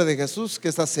el nombre de Jesús, que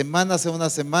esta semana sea una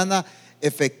semana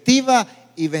efectiva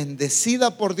y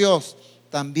bendecida por Dios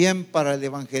también para el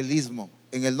evangelismo,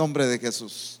 en el nombre de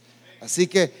Jesús. Así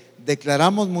que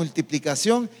declaramos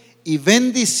multiplicación y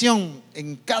bendición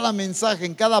en cada mensaje,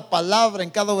 en cada palabra,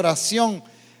 en cada oración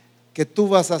que tú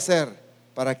vas a hacer,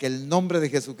 para que el nombre de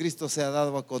Jesucristo sea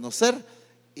dado a conocer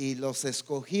y los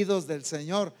escogidos del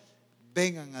Señor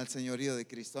vengan al señorío de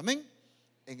Cristo. Amén.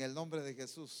 En el nombre de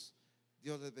Jesús,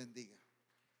 Dios les bendiga.